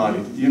 because you're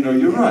nodding. You know,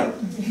 you're right.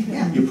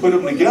 Yeah. You put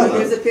them together.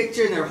 There's a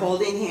picture and they're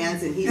holding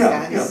hands and he's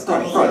got his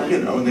stole right, you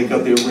know, and they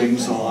got their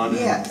rings on.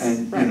 Yes,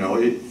 and right.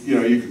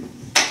 you can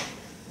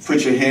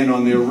put your hand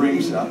on their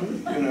rings.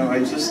 I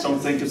just don't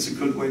think it's a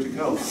good way to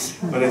go.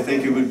 But I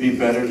think it would be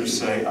better to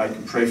say, I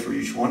can pray for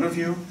each one of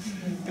you,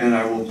 and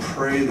I will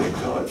pray that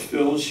God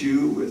fills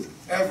you with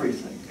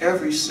everything,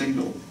 every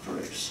single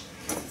grace,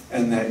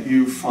 and that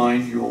you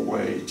find your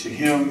way to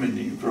Him, and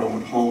you grow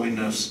in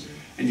holiness,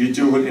 and you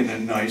do it in a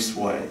nice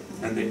way,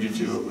 and then you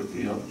do it with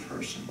the other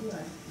person.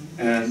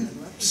 And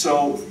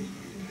so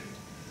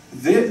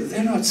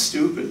they're not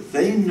stupid.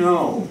 They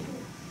know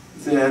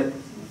that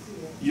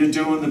you're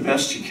doing the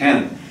best you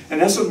can. And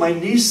that's what my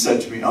niece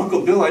said to me.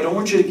 Uncle Bill, I don't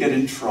want you to get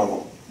in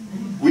trouble.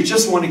 We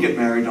just want to get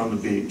married on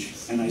the beach.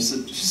 And I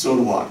said, so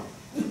do I.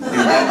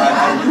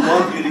 I would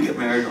love you to get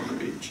married on the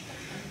beach.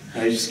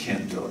 I just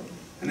can't do it.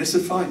 And they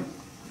said, fine,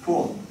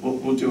 cool,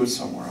 we'll do it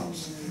somewhere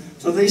else.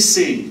 So they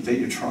see that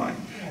you're trying.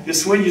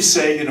 It's when you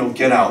say,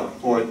 get out,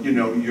 or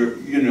you're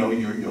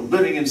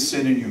living in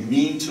sin and you're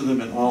mean to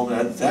them and all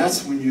that.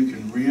 That's when you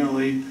can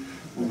really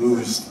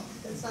lose them.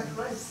 It's not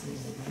Christ.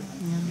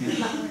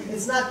 Yeah.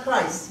 It's not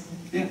Christ.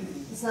 Yeah.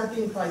 It's not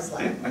being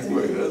Christ-like. Yeah.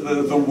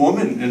 The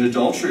woman in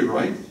adultery,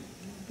 right?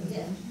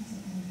 Yeah.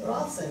 We're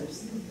all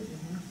sinners.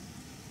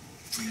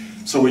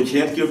 So we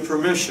can't give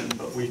permission,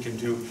 but we can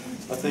do.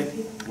 I think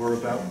are we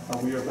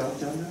about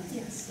done now?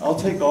 Yes. I'll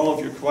take all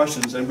of your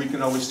questions, and we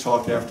can always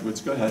talk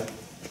afterwards. Go ahead.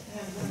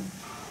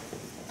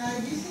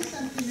 You said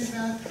something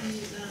about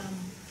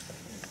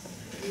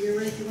the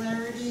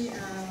irregularity of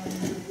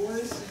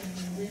divorce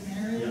and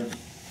remarriage.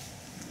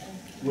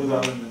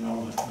 Without an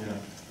annulment, yeah.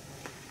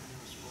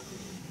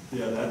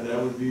 Yeah, that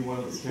would be one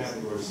of the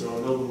categories. So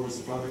in other words,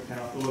 if I'm a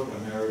Catholic,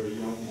 I married a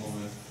young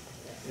woman,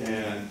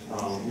 and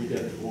we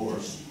get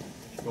divorced.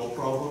 No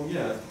problem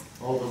yet,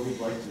 although we'd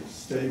like to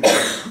stay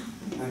married.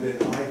 And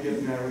then I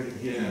get married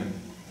again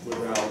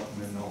without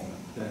an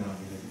annulment. Then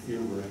I'm in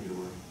an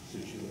irregular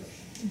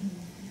situation.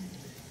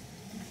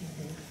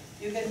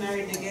 You get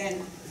married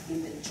again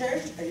in the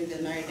church, or you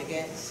get married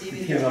again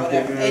civilly, You or cannot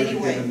get whatever, married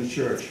anyway? again in the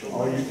church.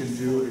 All you can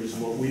do is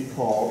what we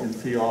call in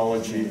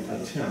theology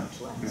attempt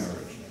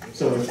marriage.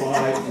 So if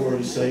I were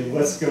to say,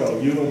 let's go,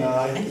 you and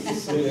I,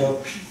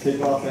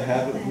 take off the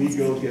habit, we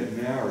go get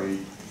married,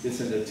 it's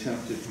an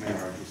attempted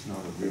marriage, it's not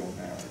a real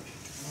marriage.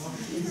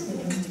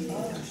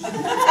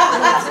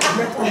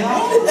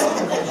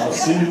 I'll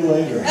see you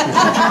later.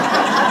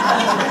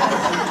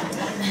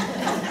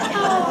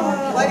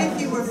 What if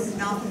you were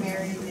not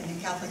married in the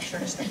Catholic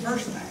Church the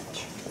first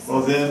marriage?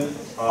 Well then,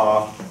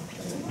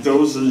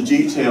 those are the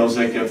details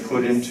that get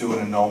put into an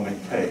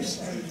annulment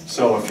case.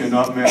 So if you're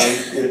not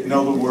married, in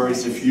other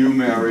words, if you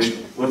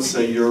married, let's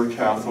say you're a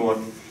Catholic,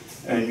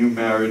 and you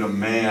married a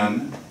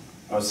man,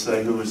 let's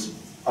say who is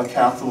a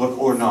Catholic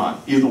or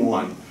not, either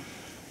one,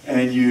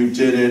 and you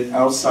did it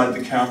outside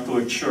the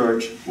Catholic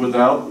Church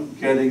without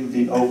getting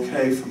the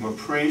okay from a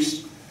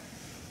priest,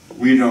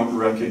 we don't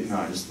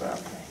recognize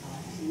that.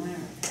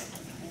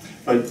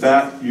 But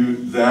that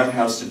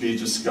has to be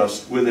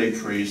discussed with a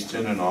priest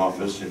in an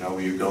office,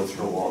 you go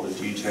through all the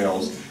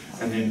details.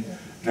 And then,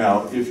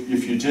 now,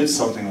 if you did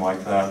something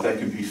like that, that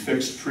can be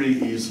fixed pretty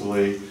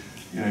easily.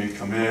 You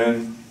come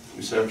in,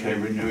 you say, okay,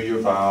 renew your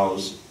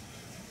vows,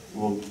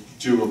 we'll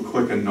do a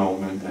quick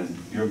annulment, and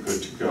you're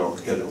good to go,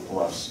 get it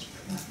blessed.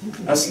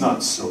 That's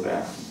not so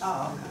bad.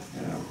 Oh,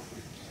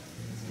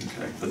 okay.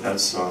 Okay, but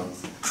that's, all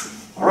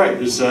right,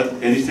 is that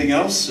anything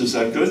else? Is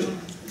that good?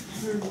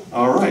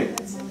 All right.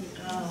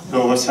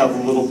 So let's have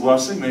a little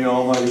blessing. May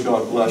Almighty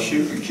God bless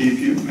you and keep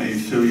you. May He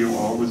fill you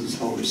all with His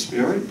Holy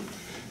Spirit.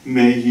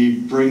 May He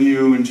bring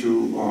you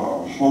into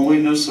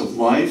holiness of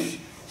life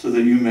so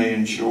that you may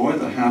enjoy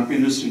the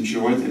happiness and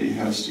joy that He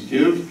has to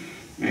give.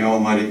 May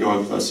Almighty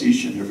God bless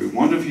each and every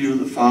one of you,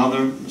 the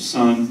Father, the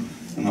Son,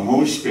 and the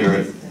Holy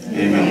Spirit.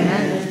 Amen.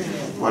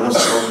 Amen. Let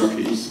us go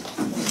in peace.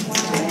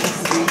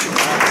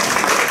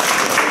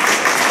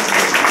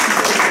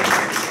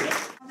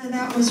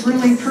 That was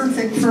really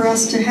perfect for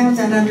us to have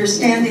that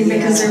understanding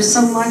because there's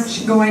so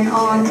much going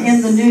on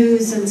in the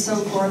news and so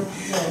forth.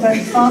 But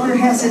Father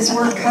has his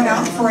work cut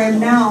out for him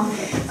now.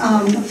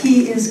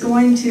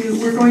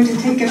 We're going to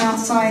take him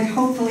outside.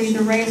 Hopefully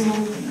the rain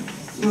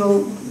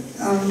will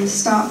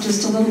stop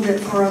just a little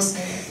bit for us.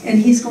 And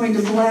he's going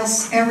to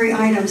bless every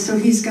item. So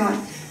he's going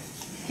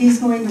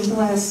to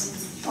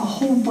bless a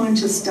whole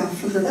bunch of stuff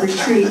for the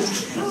retreat.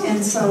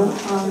 And so,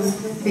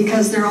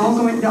 because they're all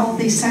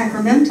these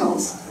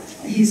sacramentals,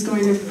 he's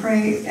going to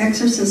pray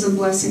exorcism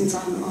blessings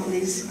on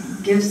these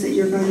gifts that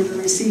you're going to be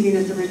receiving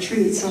at the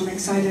retreat. So I'm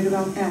excited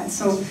about that.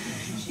 So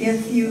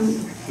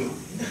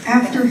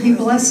after he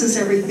blesses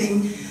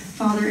everything,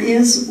 Father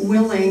is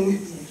willing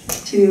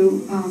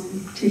to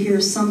hear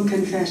some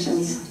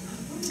confessions.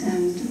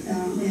 And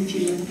if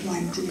you would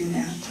like to do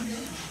that.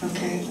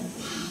 Okay.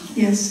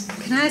 Yes.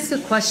 Can I ask a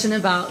question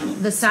about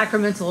the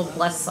sacramental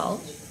blessed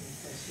salt?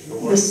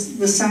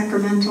 The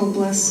sacramental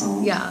blessed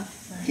salt. Yeah.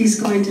 He's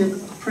going to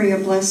pray a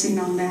blessing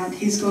on that.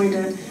 He's going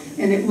to,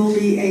 and it will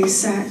be a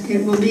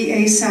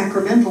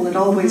sacramental. It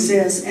always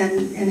is,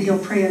 and he'll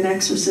pray an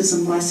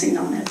exorcism blessing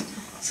on it.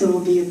 So it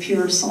will be a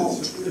pure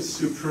salt. It's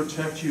to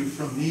protect you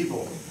from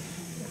evil.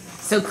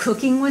 So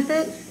cooking with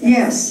it?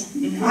 Yes,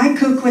 I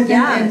cook with it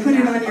and put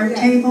it on your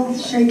table,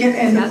 shake it,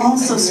 and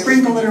also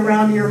sprinkle it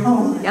around your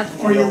home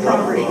or your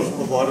property.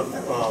 A lot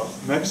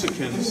of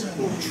Mexicans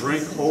will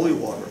drink holy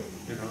water.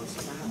 You know, it's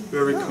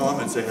very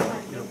common. They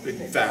have big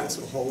vats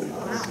of holy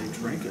water. They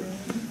drink it.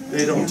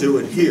 They don't do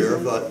it here,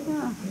 but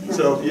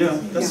so yeah,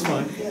 that's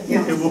fine.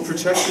 Yeah. It will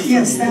protect you.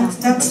 Yes,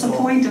 that's the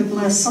point of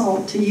blessed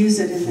salt, to use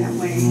it in that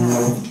way.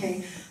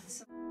 Okay.